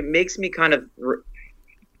me kind of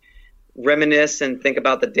reminisce and think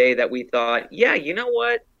about the day that we thought, yeah, you know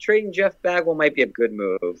what? Trading Jeff Bagwell might be a good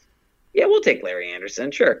move. Yeah, we'll take Larry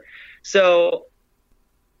Anderson, sure. So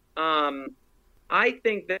I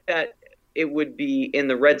think that it would be in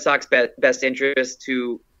the Red Sox best interest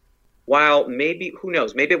to, while maybe, who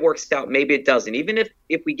knows, maybe it works out, maybe it doesn't. Even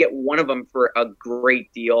if we get one of them for a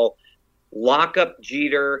great deal, lock up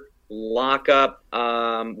Jeter, lock up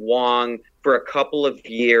Wong for a couple of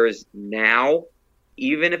years now.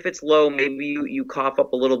 Even if it's low, maybe you cough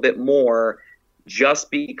up a little bit more just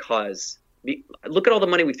because. Look at all the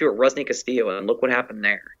money we threw at Roenicke Castillo, and look what happened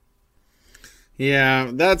there. Yeah,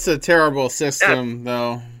 that's a terrible system,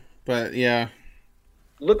 though. But yeah,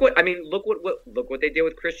 look what they did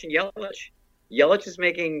with Christian Yelich. Yelich is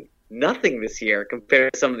making nothing this year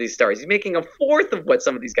compared to some of these stars. He's making a fourth of what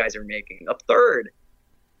some of these guys are making, a third,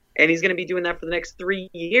 and he's going to be doing that for the next 3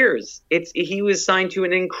 years. He was signed to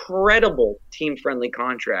an incredible team-friendly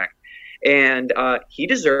contract, and he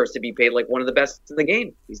deserves to be paid like one of the best in the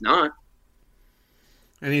game. He's not.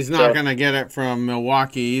 And he's not going to get it from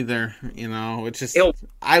Milwaukee either, which is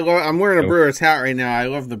I'm wearing a Brewers hat right now. I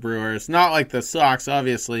love the Brewers. Not like the Sox,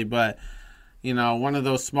 obviously, but, one of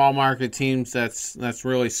those small market teams that's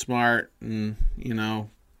really smart and,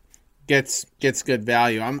 gets good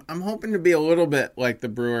value. I'm hoping to be a little bit like the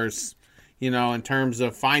Brewers, in terms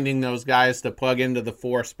of finding those guys to plug into the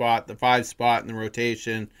 4 spot, the 5 spot in the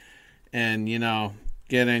rotation and,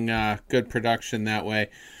 getting good production that way.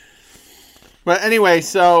 But anyway,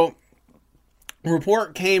 so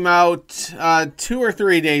report came out 2 or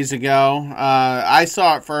 3 days ago. I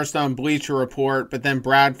saw it first on Bleacher Report, but then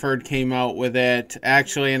Bradford came out with it.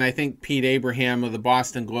 Actually, and I think Pete Abraham of the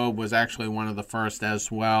Boston Globe was actually one of the first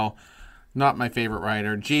as well. Not my favorite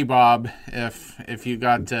writer. G-Bob, if you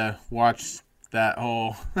got to watch that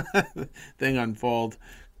whole thing unfold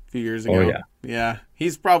a few years ago. Oh, yeah. Yeah,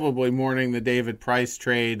 he's probably mourning the David Price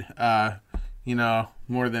trade,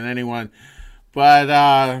 more than anyone. But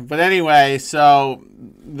anyway, so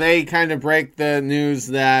they kind of break the news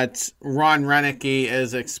that Ron Roenicke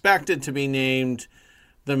is expected to be named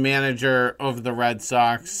the manager of the Red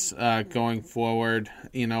Sox going forward,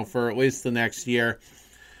 for at least the next year.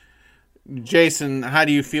 Jason, how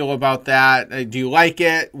do you feel about that? Do you like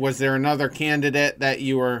it? Was there another candidate that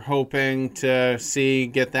you were hoping to see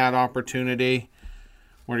get that opportunity?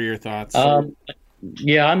 What are your thoughts?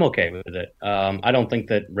 Yeah, I'm okay with it. I don't think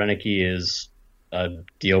that Roenicke is a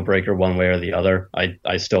deal breaker one way or the other.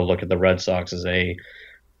 I still look at the Red Sox as a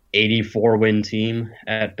 84-win team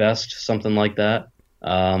at best, something like that.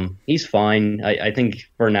 He's fine. I think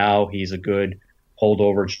for now he's a good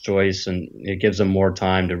holdover choice, and it gives them more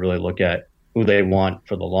time to really look at who they want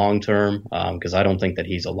for the long term, because I don't think that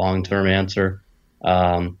he's a long-term answer.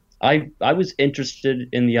 I was interested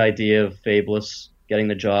in the idea of Fabulous getting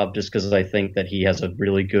the job just because I think that he has a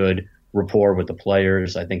really good rapport with the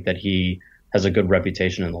players. I think that he has a good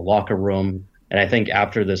reputation in the locker room. And I think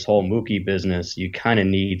after this whole Mookie business, you kind of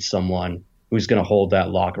need someone who's going to hold that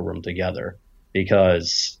locker room together.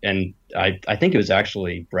 Because, and I think it was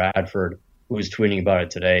actually Bradford who was tweeting about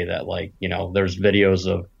it today that, there's videos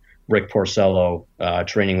of Rick Porcello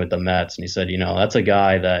training with the Mets. And he said, that's a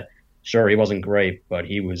guy that, sure, he wasn't great, but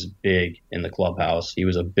he was big in the clubhouse. He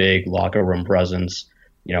was a big locker room presence.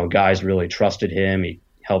 Guys really trusted him. He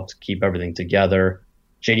helped keep everything together.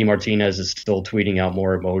 JD Martinez is still tweeting out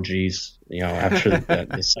more emojis, after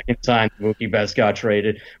the second time Mookie Betts got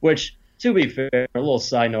traded, which, to be fair, a little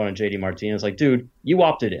side note on JD Martinez, dude, you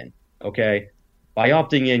opted in, okay? By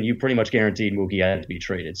opting in, you pretty much guaranteed Mookie had to be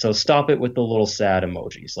traded. So stop it with the little sad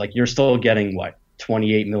emojis. You're still getting,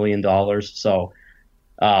 $28 million? So,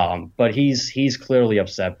 but he's clearly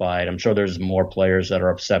upset by it. I'm sure there's more players that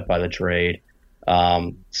are upset by the trade.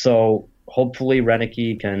 So hopefully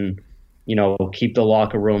Roenicke can, keep the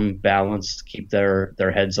locker room balanced, keep their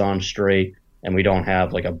heads on straight, and we don't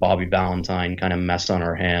have a Bobby Valentine kind of mess on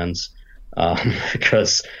our hands,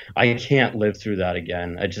 because I can't live through that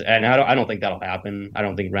again. I don't think that'll happen. I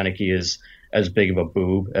don't think Roenicke is as big of a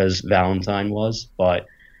boob as Valentine was, but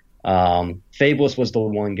Fabulous was the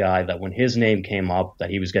one guy that when his name came up that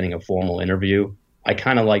he was getting a formal interview, I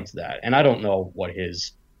kind of liked that. And I don't know what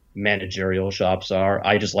his managerial chops are.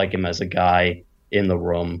 I just like him as a guy in the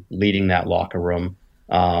room, leading that locker room.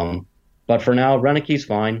 But for now, Roenicke's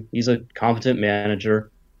fine. He's a competent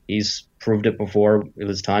manager. He's proved it before with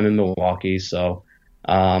his time in Milwaukee. So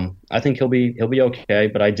I think he'll be okay.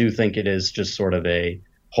 But I do think it is just sort of a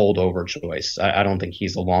holdover choice. I don't think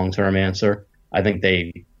he's a long-term answer. I think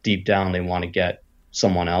deep down they want to get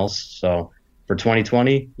someone else. So for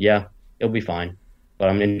 2020, yeah, it'll be fine. But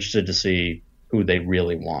I'm interested to see who they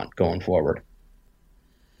really want going forward.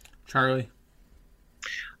 Charlie?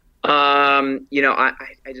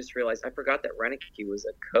 I just realized I forgot that Roenicke was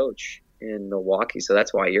a coach in Milwaukee, so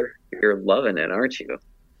that's why you're loving it, aren't you?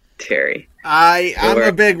 Terry? I'm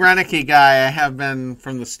a big Roenicke guy. I have been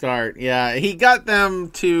from the start. Yeah, he got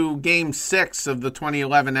them to Game 6 of the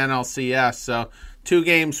 2011 NLCS, so 2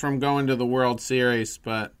 games from going to the World Series.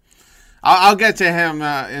 But I'll get to him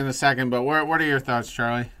in a second. But what are your thoughts,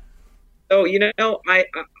 Charlie? So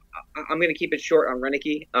I'm going to keep it short on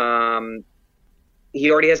Roenicke. He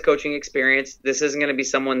already has coaching experience. This isn't going to be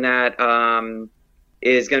someone that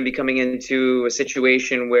is going to be coming into a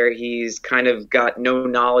situation where he's kind of got no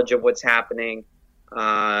knowledge of what's happening.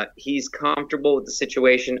 He's comfortable with the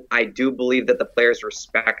situation. I do believe that the players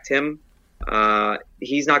respect him.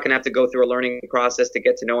 He's not going to have to go through a learning process to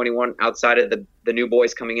get to know anyone outside of the new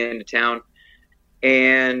boys coming into town.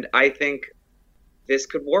 And I think this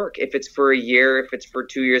could work. If it's for a year, if it's for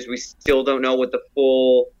 2 years, we still don't know what the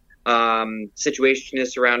full situation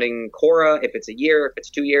is surrounding Cora, if it's a year, if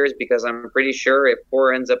it's 2 years, because I'm pretty sure if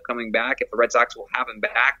Cora ends up coming back, if the Red Sox will have him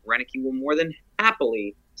back, Roenicke will more than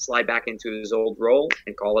happily slide back into his old role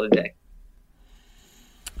and call it a day.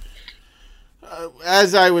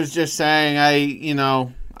 As I was just saying,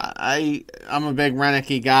 I'm a big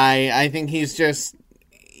Roenicke guy. I think he's just,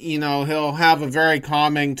 he'll have a very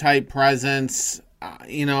calming type presence.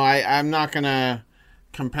 I'm not going to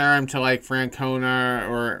compare him to like Francona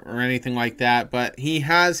or anything like that, but he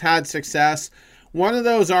has had success. One of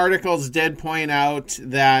those articles did point out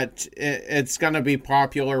that it's going to be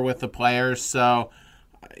popular with the players, so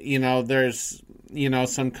there's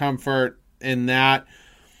some comfort in that.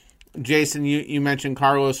 Jason, you mentioned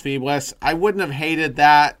Carlos Feblis. I wouldn't have hated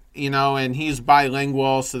that, and he's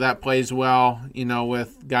bilingual, so that plays well,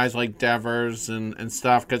 with guys like Devers and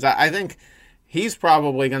stuff, because I think he's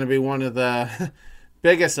probably going to be one of the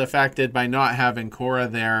biggest affected by not having Cora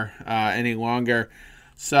there any longer.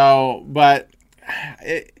 So, but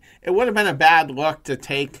it would have been a bad look to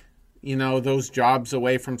take, those jobs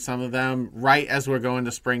away from some of them right as we're going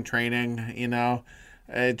to spring training. It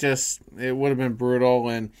would have been brutal.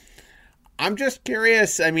 And I'm just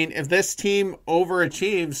curious. I mean, if this team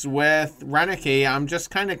overachieves with Roenicke, I'm just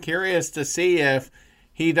kind of curious to see if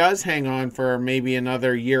he does hang on for maybe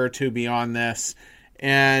another year or two beyond this.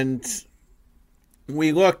 And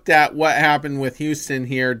we looked at what happened with Houston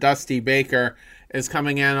here. Dusty Baker is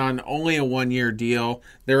coming in on only a 1-year deal.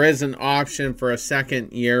 There is an option for a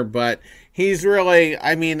second year, but he's really,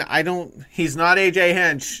 he's not AJ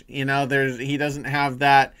Hinch. He doesn't have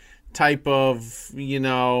that type of,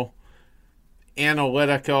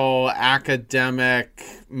 analytical, academic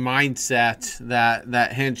mindset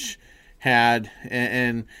that Hinch had.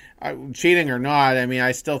 And cheating or not,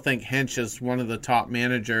 I still think Hinch is one of the top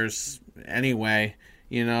managers anyway.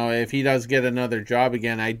 If he does get another job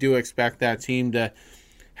again, I do expect that team to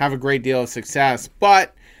have a great deal of success.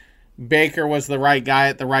 But Baker was the right guy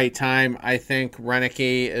at the right time. I think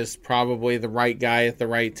Roenicke is probably the right guy at the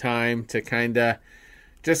right time to kind of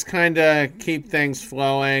keep things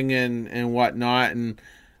flowing and whatnot. And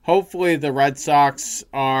hopefully the Red Sox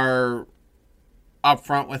are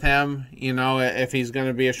upfront with him. If he's going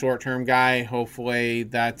to be a short-term guy, hopefully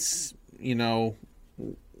that's,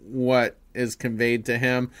 what is conveyed to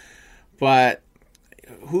him. But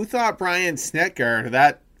who thought Brian Snitker,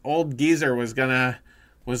 that old geezer, was gonna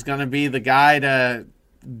be the guy to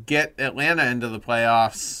get Atlanta into the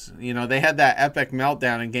playoffs? They had that epic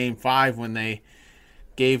meltdown in Game 5 when they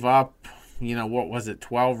gave up,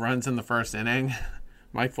 12 runs in the first inning,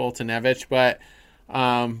 Mike Foltynewicz. But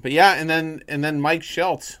yeah, and then Mike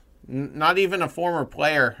Schultz, not even a former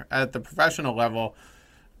player at the professional level,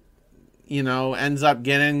 ends up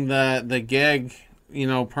getting the gig,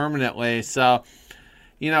 permanently. So,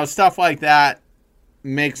 stuff like that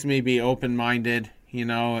makes me be open-minded,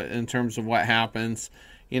 in terms of what happens.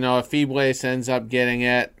 If Feblis ends up getting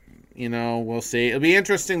it, we'll see. It'll be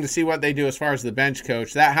interesting to see what they do as far as the bench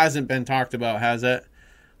coach. That hasn't been talked about, has it?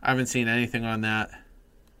 I haven't seen anything on that.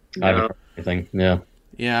 I haven't heard anything, yeah.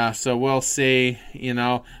 Yeah, so we'll see.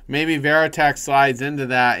 Maybe Veritek slides into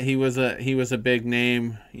that. He was a big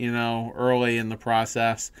name, early in the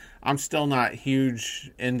process. I'm still not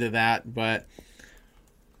huge into that, but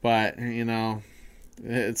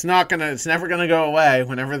it's never gonna go away.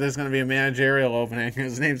 Whenever there's gonna be a managerial opening,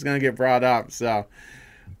 his name's gonna get brought up. So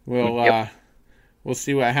we'll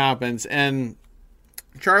see what happens. And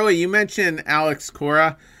Charlie, you mentioned Alex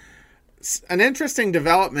Cora. An interesting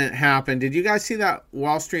development happened. Did you guys see that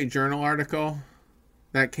Wall Street Journal article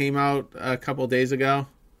that came out a couple days ago?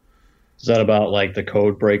 Is that about like the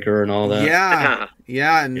code breaker and all that?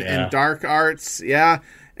 Yeah, and dark arts. Yeah,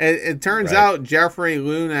 it turns out Jeffrey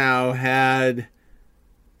Lunau had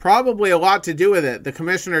probably a lot to do with it. The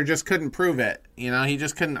commissioner just couldn't prove it. He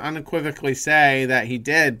just couldn't unequivocally say that he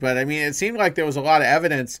did. But, I mean, it seemed like there was a lot of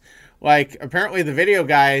evidence. Like, apparently the video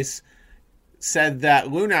guys said that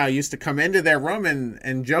Luhnow used to come into their room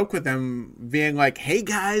and joke with them, being like, hey,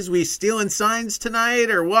 guys, we stealing signs tonight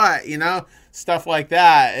or what? Stuff like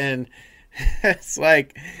that. And it's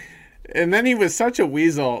like... And then he was such a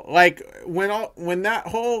weasel. Like when that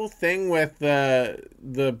whole thing with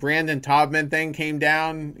the Brandon Taubman thing came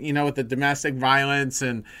down, with the domestic violence,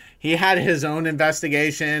 and he had his own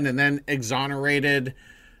investigation and then exonerated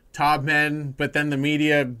Taubman, but then the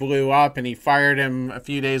media blew up and he fired him a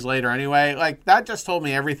few days later anyway. Like, that just told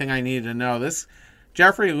me everything I needed to know. This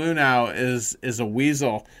Jeffrey Luhnow is a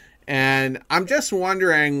weasel, and I'm just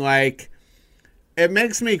wondering, like, it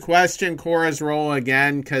makes me question Cora's role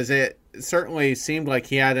again, because it certainly seemed like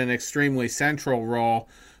he had an extremely central role.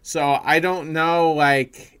 So I don't know,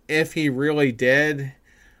 like, if he really did,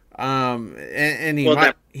 and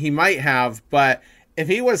he might have, but if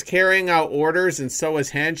he was carrying out orders and so was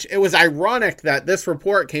Hinch, it was ironic that this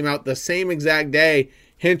report came out the same exact day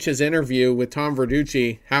Hinch's interview with Tom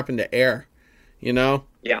Verducci happened to air,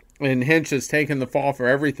 Yeah. And Hinch has taken the fall for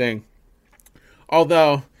everything.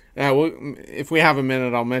 Although, if we have a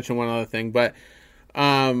minute, I'll mention one other thing, but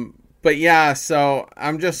yeah, so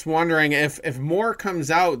I'm just wondering if more comes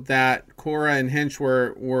out that Cora and Hinch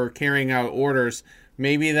were carrying out orders,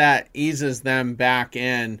 maybe that eases them back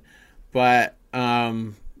in. But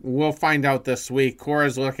we'll find out this week.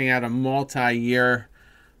 Cora's looking at a multi-year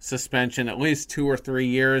suspension, at least 2 or 3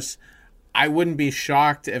 years. I wouldn't be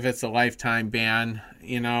shocked if it's a lifetime ban,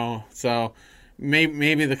 so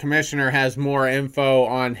maybe the commissioner has more info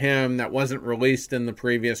on him that wasn't released in the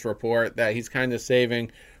previous report that he's kind of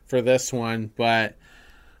saving for this one, but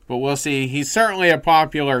we'll see. He's certainly a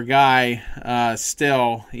popular guy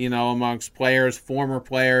still, amongst players, former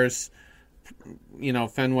players,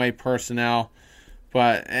 Fenway personnel.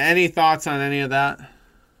 But any thoughts on any of that?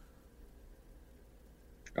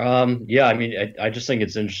 Yeah, I mean, I just think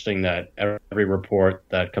it's interesting that every report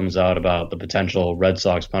that comes out about the potential Red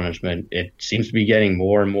Sox punishment, it seems to be getting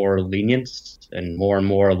more and more lenient and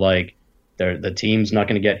more like the team's not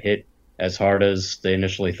going to get hit as hard as they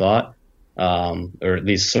initially thought, or at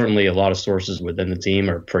least certainly a lot of sources within the team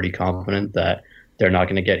are pretty confident that they're not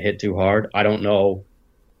going to get hit too hard. I don't know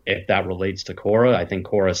if that relates to Cora. I think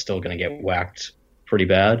Cora is still going to get whacked pretty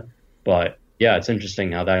bad. But yeah, it's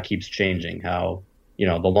interesting how that keeps changing, how,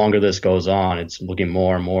 the longer this goes on, it's looking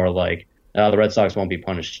more and more like the Red Sox won't be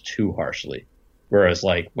punished too harshly. Whereas,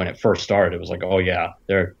 like, when it first started, it was like, oh yeah,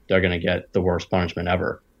 they're going to get the worst punishment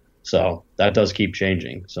ever. So that does keep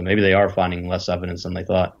changing. So maybe they are finding less evidence than they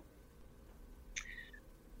thought.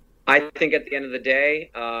 I think at the end of the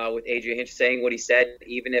day, with AJ Hinch saying what he said,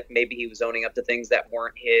 even if maybe he was owning up to things that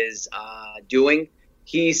weren't his doing,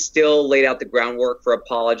 he still laid out the groundwork for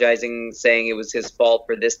apologizing, saying it was his fault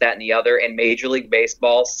for this, that, and the other. And Major League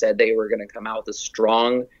Baseball said they were going to come out with a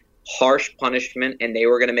strong, harsh punishment, and they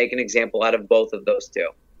were going to make an example out of both of those two.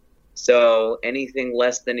 So anything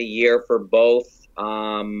less than a year for both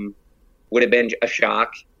would have been a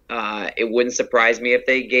shock. It wouldn't surprise me if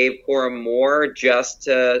they gave Cora more just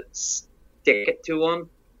to stick it to him,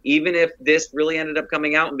 even if this really ended up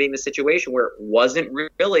coming out and being the situation where it wasn't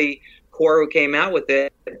really Cora who came out with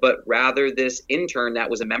it, but rather this intern that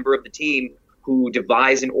was a member of the team who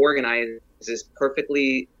devised and organized this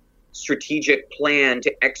perfectly strategic plan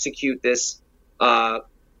to execute this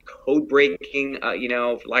code-breaking,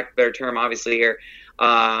 for lack of a better term, obviously here,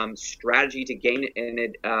 strategy to gain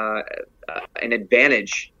an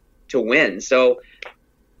advantage to win. So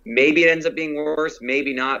maybe it ends up being worse,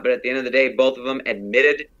 maybe not. But at the end of the day, both of them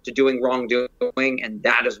admitted to doing wrongdoing, and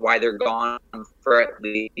that is why they're gone for at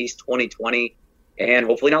least 2020 and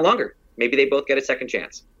hopefully not longer. Maybe they both get a second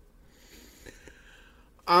chance.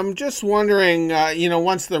 I'm just wondering,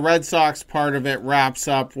 once the Red Sox part of it wraps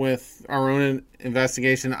up with our own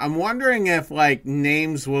investigation, I'm wondering if,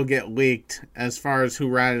 names will get leaked as far as who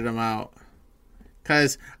ratted them out.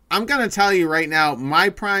 Because I'm going to tell you right now, my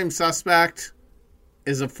prime suspect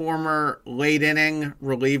is a former late-inning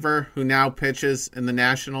reliever who now pitches in the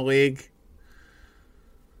National League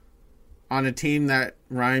on a team that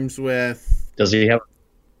rhymes with... Does he have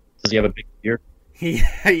a big beard?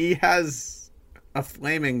 He has a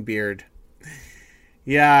flaming beard.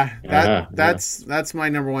 Yeah, that's my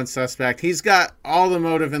number one suspect. He's got all the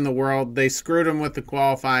motive in the world. They screwed him with the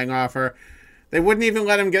qualifying offer. They wouldn't even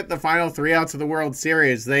let him get the final 3 outs of the World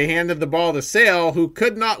Series. They handed the ball to Sale, who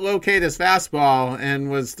could not locate his fastball and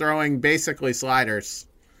was throwing basically sliders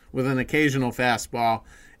with an occasional fastball.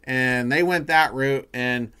 And they went that route,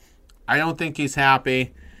 and I don't think he's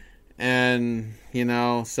happy. And,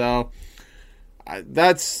 so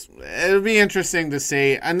it'll be interesting to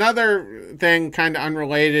see. Another thing kind of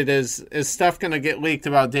unrelated is stuff going to get leaked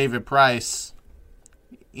about David Price?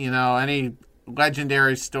 Any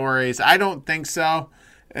legendary stories? I don't think so,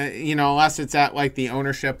 unless it's at like the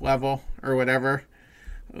ownership level or whatever.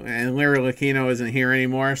 And Larry Lucchino isn't here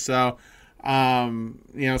anymore, so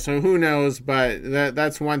so who knows? But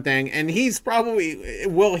that's one thing. And he's probably,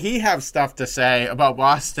 will he have stuff to say about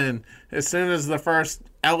Boston as soon as the first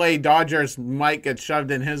LA Dodgers mic gets shoved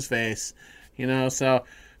in his face? So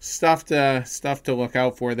stuff to look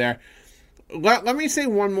out for there. Let me say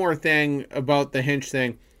one more thing about the Hinch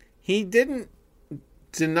thing. He didn't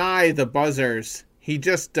deny the buzzers. He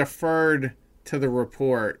just deferred to the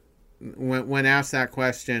report when asked that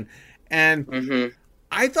question. And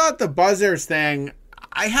I thought the buzzers thing,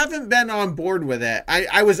 I haven't been on board with it.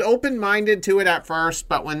 I was open-minded to it at first,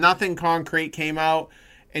 but when nothing concrete came out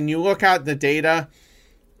and you look at the data,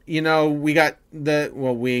 we got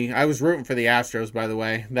I was rooting for the Astros, by the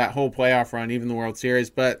way, that whole playoff run, even the World Series,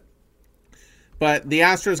 but the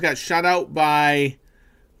Astros got shut out by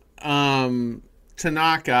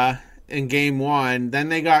Tanaka in Game 1. Then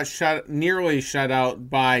they got nearly shut out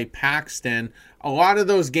by Paxton. A lot of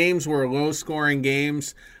those games were low-scoring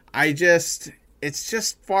games. It's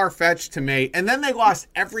just far-fetched to me. And then they lost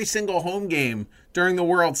every single home game during the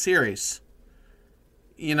World Series.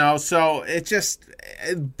 So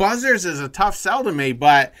buzzers is a tough sell to me.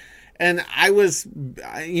 And I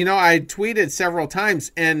tweeted several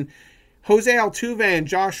times, and Jose Altuve and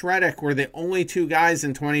Josh Reddick were the only two guys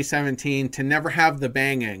in 2017 to never have the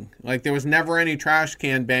banging. Like, there was never any trash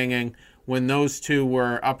can banging when those two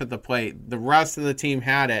were up at the plate. The rest of the team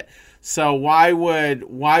had it. So why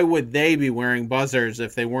would they be wearing buzzers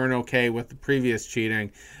if they weren't okay with the previous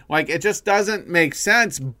cheating? Like, it just doesn't make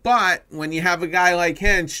sense. But when you have a guy like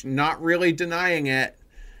Hinch not really denying it,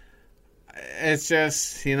 it's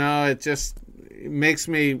just, it just makes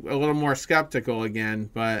me a little more skeptical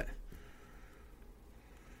again. But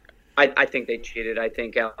I think they cheated. I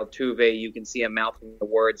think Altuve, you can see him mouthing the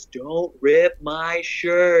words, "Don't rip my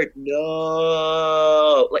shirt,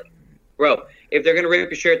 no." Like, bro, if they're going to rip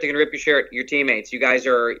your shirt, they're going to rip your shirt. Your teammates, you guys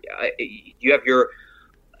are, you have your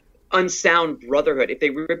unsound brotherhood. If they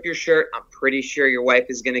rip your shirt, I'm pretty sure your wife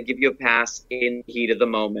is going to give you a pass in the heat of the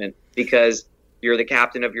moment because you're the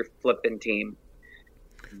captain of your flipping team.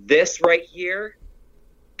 This right here,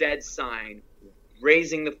 dead sign,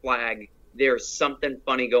 raising the flag. There's something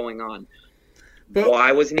funny going on. But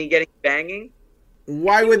why wasn't he getting banging?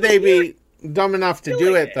 Why would they be dumb enough to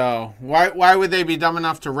do it, though? Why would they be dumb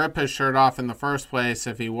enough to rip his shirt off in the first place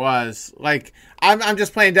if he was? Like, I'm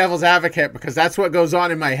just playing devil's advocate because that's what goes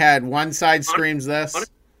on in my head. One side screams this.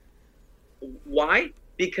 Why?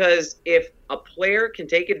 Because if a player can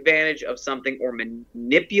take advantage of something or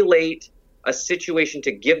manipulate a situation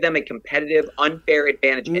to give them a competitive, unfair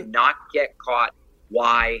advantage and not get caught,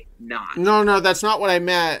 why not? No, that's not what I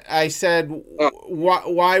meant. I said,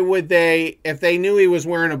 why would they, if they knew he was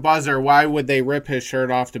wearing a buzzer, why would they rip his shirt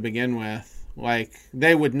off to begin with? Like,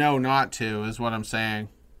 they would know not to, is what I'm saying.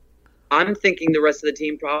 I'm thinking the rest of the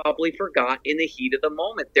team probably forgot in the heat of the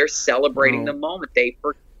moment. They're celebrating the moment.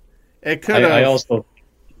 It could have. I also,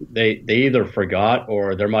 they either forgot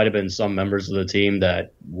or there might have been some members of the team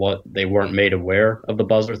that they weren't made aware of the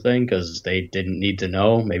buzzer thing because they didn't need to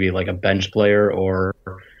know. Maybe like a bench player or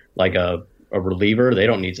like a reliever. They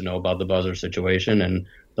don't need to know about the buzzer situation. And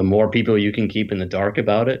the more people you can keep in the dark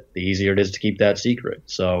about it, the easier it is to keep that secret.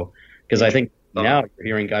 So, because I think now you're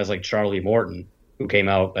hearing guys like Charlie Morton, who came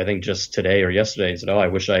out, I think just today or yesterday, and said, I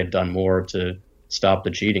wish I had done more to stop the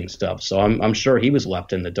cheating stuff. So I'm sure he was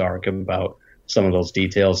left in the dark about some of those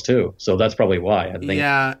details too. So that's probably why. I think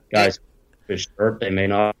guys, his shirt, they may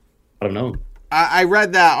not have known. I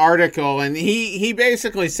read that article, and he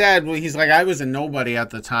basically said, well, he's like, I was a nobody at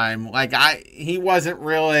the time. Like, he wasn't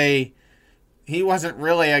really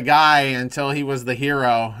a guy until he was the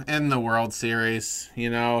hero in the World Series. He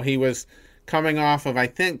was coming off of, I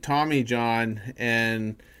think, Tommy John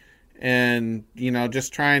and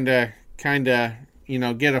just trying to kind of,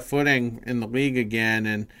 get a footing in the league again,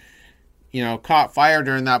 and caught fire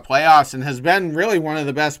during that playoffs and has been really one of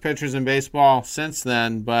the best pitchers in baseball since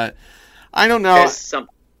then. But I don't know. There's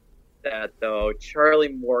something that, though.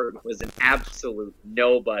 Charlie Morton was an absolute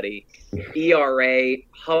nobody. ERA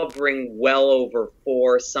hovering well over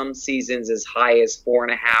 4, some seasons as high as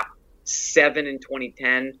 4.5, 7 in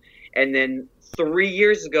 2010. And then 3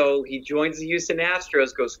 years ago, he joins the Houston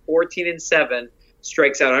Astros, goes 14-7,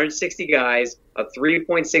 strikes out 160 guys, a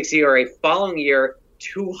 3.6 ERA. Following year,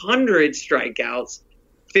 200 strikeouts,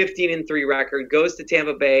 15-3 record, goes to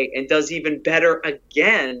Tampa Bay, and does even better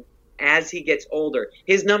again as he gets older.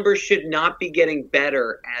 His numbers should not be getting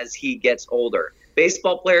better as he gets older.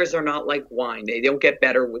 Baseball players are not like wine. They don't get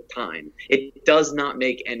better with time. It does not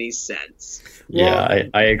make any sense. Yeah,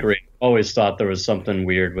 I agree. Always thought there was something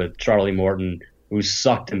weird with Charlie Morton, who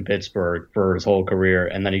sucked in Pittsburgh for his whole career,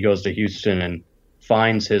 and then he goes to Houston and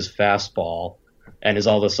finds his fastball and is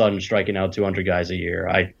all of a sudden striking out 200 guys a year.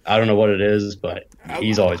 I don't know what it is, but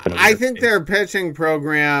he's always been I think their pitching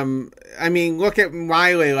program, I mean, look at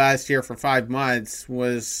Miley last year for 5 months,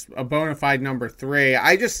 was a bona fide number 3.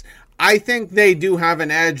 I think they do have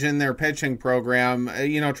an edge in their pitching program.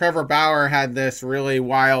 Trevor Bauer had this really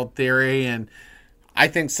wild theory, and I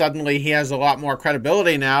think suddenly he has a lot more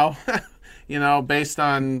credibility now, based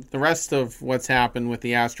on the rest of what's happened with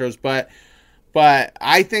the Astros. But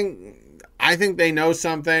I think they know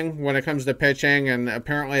something when it comes to pitching, and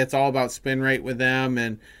apparently it's all about spin rate with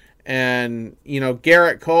them. And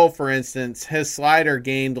Garrett Cole, for instance, his slider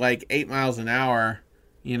gained like 8 miles an hour,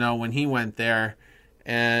 when he went there.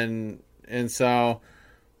 And so,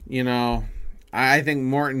 I think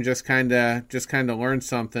Morton just kind of learned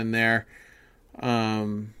something there.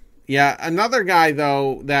 Another guy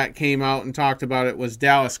though that came out and talked about it was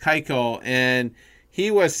Dallas Keuchel, and he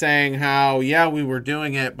was saying how we were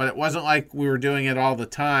doing it, but it wasn't like we were doing it all the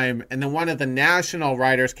time. And then one of the national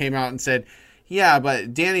writers came out and said,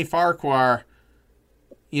 but Danny Farquhar,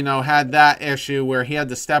 had that issue where he had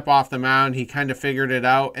to step off the mound. He kind of figured it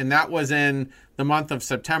out, and that was in the month of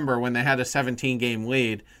September when they had a 17-game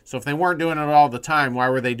lead. So if they weren't doing it all the time, why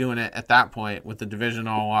were they doing it at that point with the division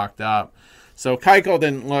all locked up? So Keuchel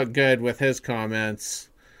didn't look good with his comments,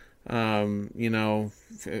 about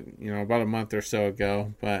a month or so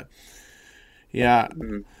ago. But yeah,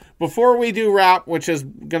 before we do wrap, which is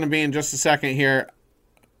going to be in just a second here,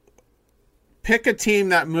 pick a team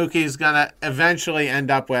that Mookie's going to eventually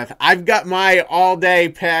end up with. I've got my all-day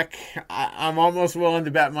pick. I'm almost willing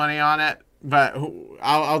to bet money on it, but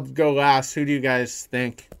I'll go last. Who do you guys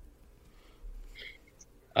think?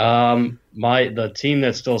 The team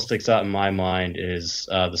that still sticks out in my mind is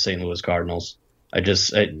the St. Louis Cardinals.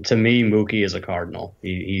 To me, Mookie is a Cardinal.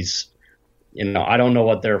 He's, I don't know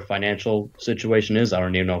what their financial situation is. I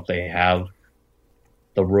don't even know if they have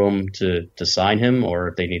the room to sign him or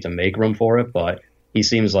if they need to make room for it, but he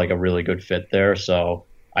seems like a really good fit there. So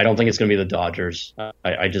I don't think it's going to be the Dodgers.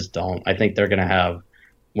 I just don't. I think they're going to have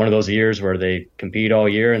one of those years where they compete all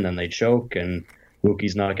year and then they choke, and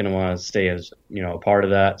Mookie's not going to want to stay as, a part of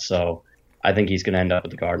that. So I think he's going to end up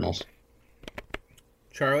with the Cardinals.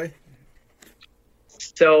 Charlie?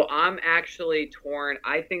 So I'm actually torn.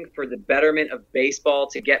 I think for the betterment of baseball,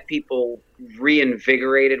 to get people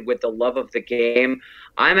reinvigorated with the love of the game,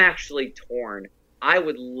 I'm actually torn. I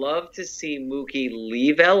would love to see Mookie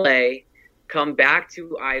leave LA, come back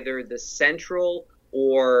to either the Central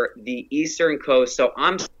or the Eastern Coast. So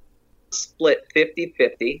I'm split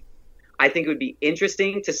 50-50. I think it would be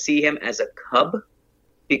interesting to see him as a Cub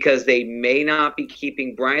because they may not be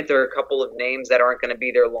keeping Bryant. There are a couple of names that aren't going to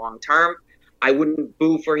be there long term. I wouldn't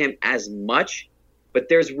boo for him as much, but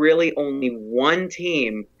there's really only one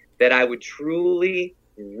team that I would truly,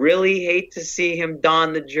 really hate to see him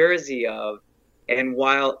don the jersey of. And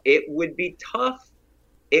while it would be tough,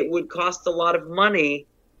 it would cost a lot of money,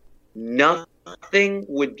 nothing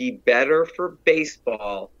would be better for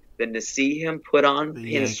baseball than to see him put on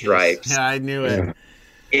pinstripes. Yeah, I knew it.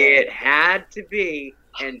 It had to be,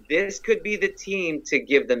 and this could be the team to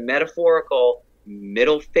give the metaphorical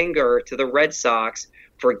middle finger to the Red Sox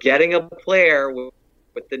for getting a player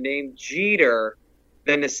with the name Jeter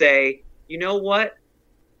than to say, you know what?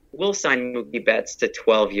 We'll sign Mookie Betts to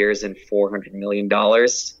 12 years and $400 million.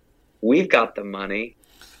 We've got the money.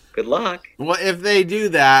 Good luck. Well, if they do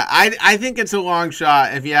that, I think it's a long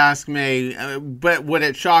shot if you ask me. But would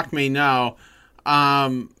it shock me? No.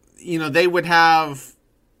 They would have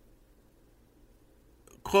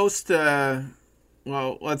close to,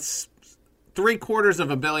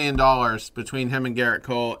 $750 million between him and Garrett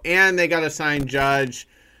Cole. And they got to sign Judge.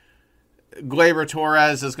 Gleyber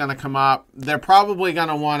Torres is going to come up. They're probably going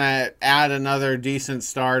to want to add another decent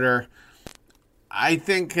starter. I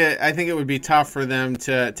think it would be tough for them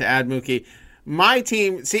to add Mookie. My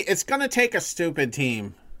team, it's going to take a stupid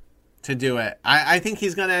team to do it. I think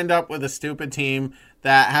he's going to end up with a stupid team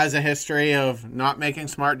that has a history of not making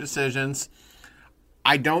smart decisions.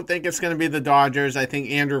 I don't think it's going to be the Dodgers. I think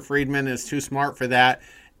Andrew Friedman is too smart for that.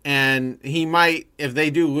 And he might, if they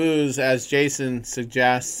do lose, as Jason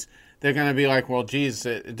suggests, they're going to be like, well, geez,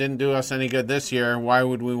 it didn't do us any good this year. Why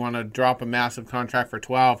would we want to drop a massive contract for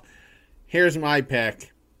 12? Here's my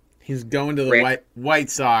pick. He's going to the White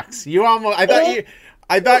Sox.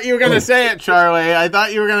 I thought you were going to say it, Charlie. I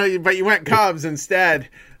thought you were going to, but you went Cubs instead.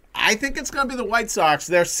 I think it's going to be the White Sox.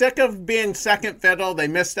 They're sick of being second fiddle. They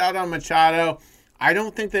missed out on Machado. I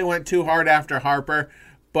don't think they went too hard after Harper,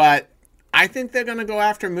 but I think they're going to go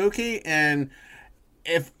after Mookie. And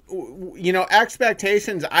if,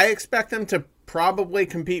 expectations, I expect them to probably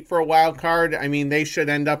compete for a wild card. I mean, they should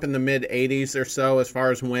end up in the mid-80s or so as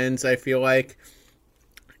far as wins, I feel like.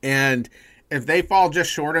 And if they fall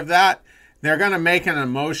just short of that, they're going to make an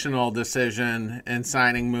emotional decision in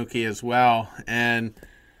signing Mookie as well. And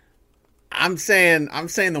I'm saying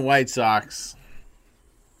the White Sox.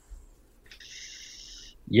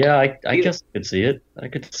 Yeah, I guess I could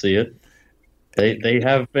see it. They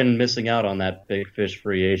have been missing out on that big fish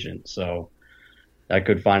free agent, so that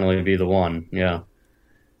could finally be the one. Yeah.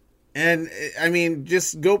 And I mean,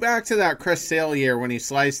 just go back to that Chris Sale year when he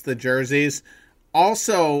sliced the jerseys.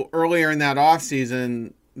 Also, earlier in that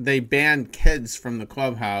offseason, they banned kids from the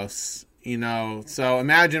clubhouse. So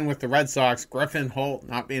imagine with the Red Sox, Griffin Holt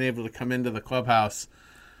not being able to come into the clubhouse.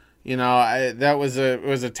 That was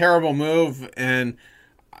a terrible move, and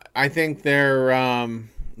I think their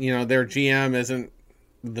GM isn't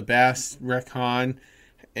the best, Rick Hahn,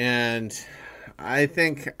 and I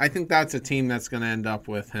think that's a team that's going to end up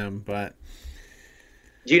with him. But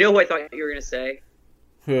do you know who I thought you were going to say?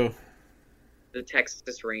 Who? The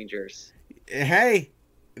Texas Rangers. Hey.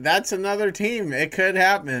 That's another team. It could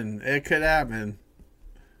happen. And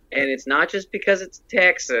it's not just because it's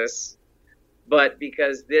Texas, but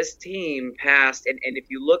because this team passed. And if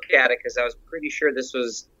you look at it, because I was pretty sure this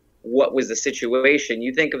was what was the situation.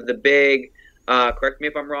 You think of the big, correct me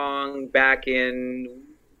if I'm wrong, back in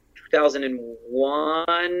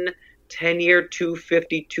 2001, 10-year,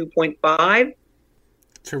 252.5.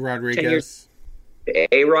 To Rodriguez.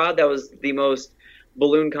 A-Rod, that was the most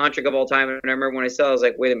balloon contract of all time. And I remember when I saw it, I was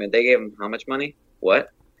like, wait a minute, they gave him how much money? What?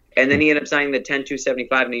 And then he ended up signing the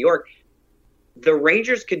 10-275 in New York. The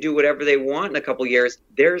Rangers could do whatever they want in a couple years.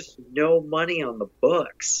 There's no money on the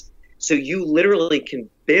books. So you literally can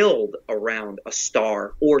build around a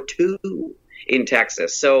star or two in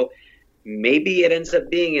Texas. So maybe it ends up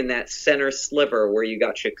being in that center sliver where you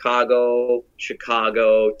got Chicago,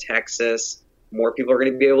 Texas. More people are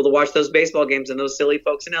going to be able to watch those baseball games than those silly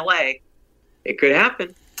folks in LA. It could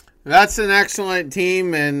happen. That's an excellent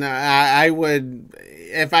team, and I would,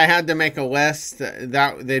 if I had to make a list,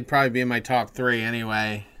 that they'd probably be in my top 3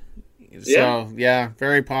 anyway. So yeah,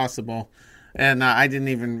 very possible. And I didn't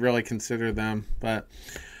even really consider them, but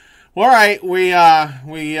all right, we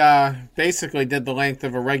basically did the length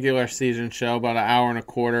of a regular season show, about an hour and a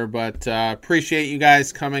quarter. But appreciate you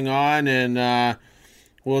guys coming on, and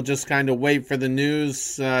we'll just kind of wait for the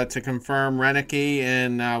news to confirm Roenicke,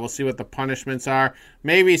 and we'll see what the punishments are.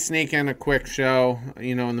 Maybe sneak in a quick show,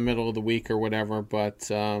 in the middle of the week or whatever. But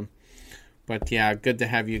yeah, good to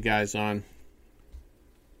have you guys on.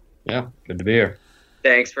 Yeah, good to be here.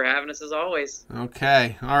 Thanks for having us as always.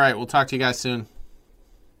 Okay. All right. We'll talk to you guys soon.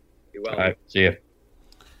 You're welcome. All right. See you.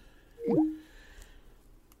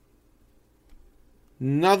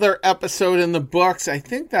 Another episode in the books. I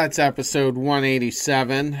think that's episode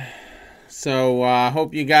 187. So I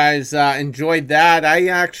hope you guys enjoyed that. I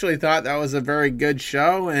actually thought that was a very good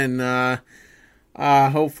show, and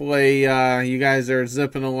hopefully you guys are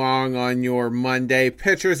zipping along on your Monday.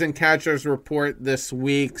 Pitchers and catchers report this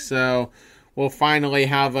week, so we'll finally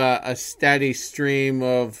have a steady stream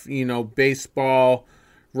of baseball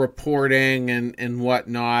reporting and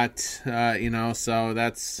whatnot. So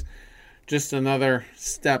that's just another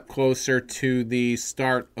step closer to the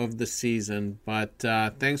start of the season. But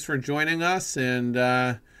thanks for joining us,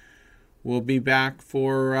 and we'll be back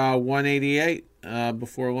for 188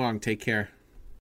 before long. Take care.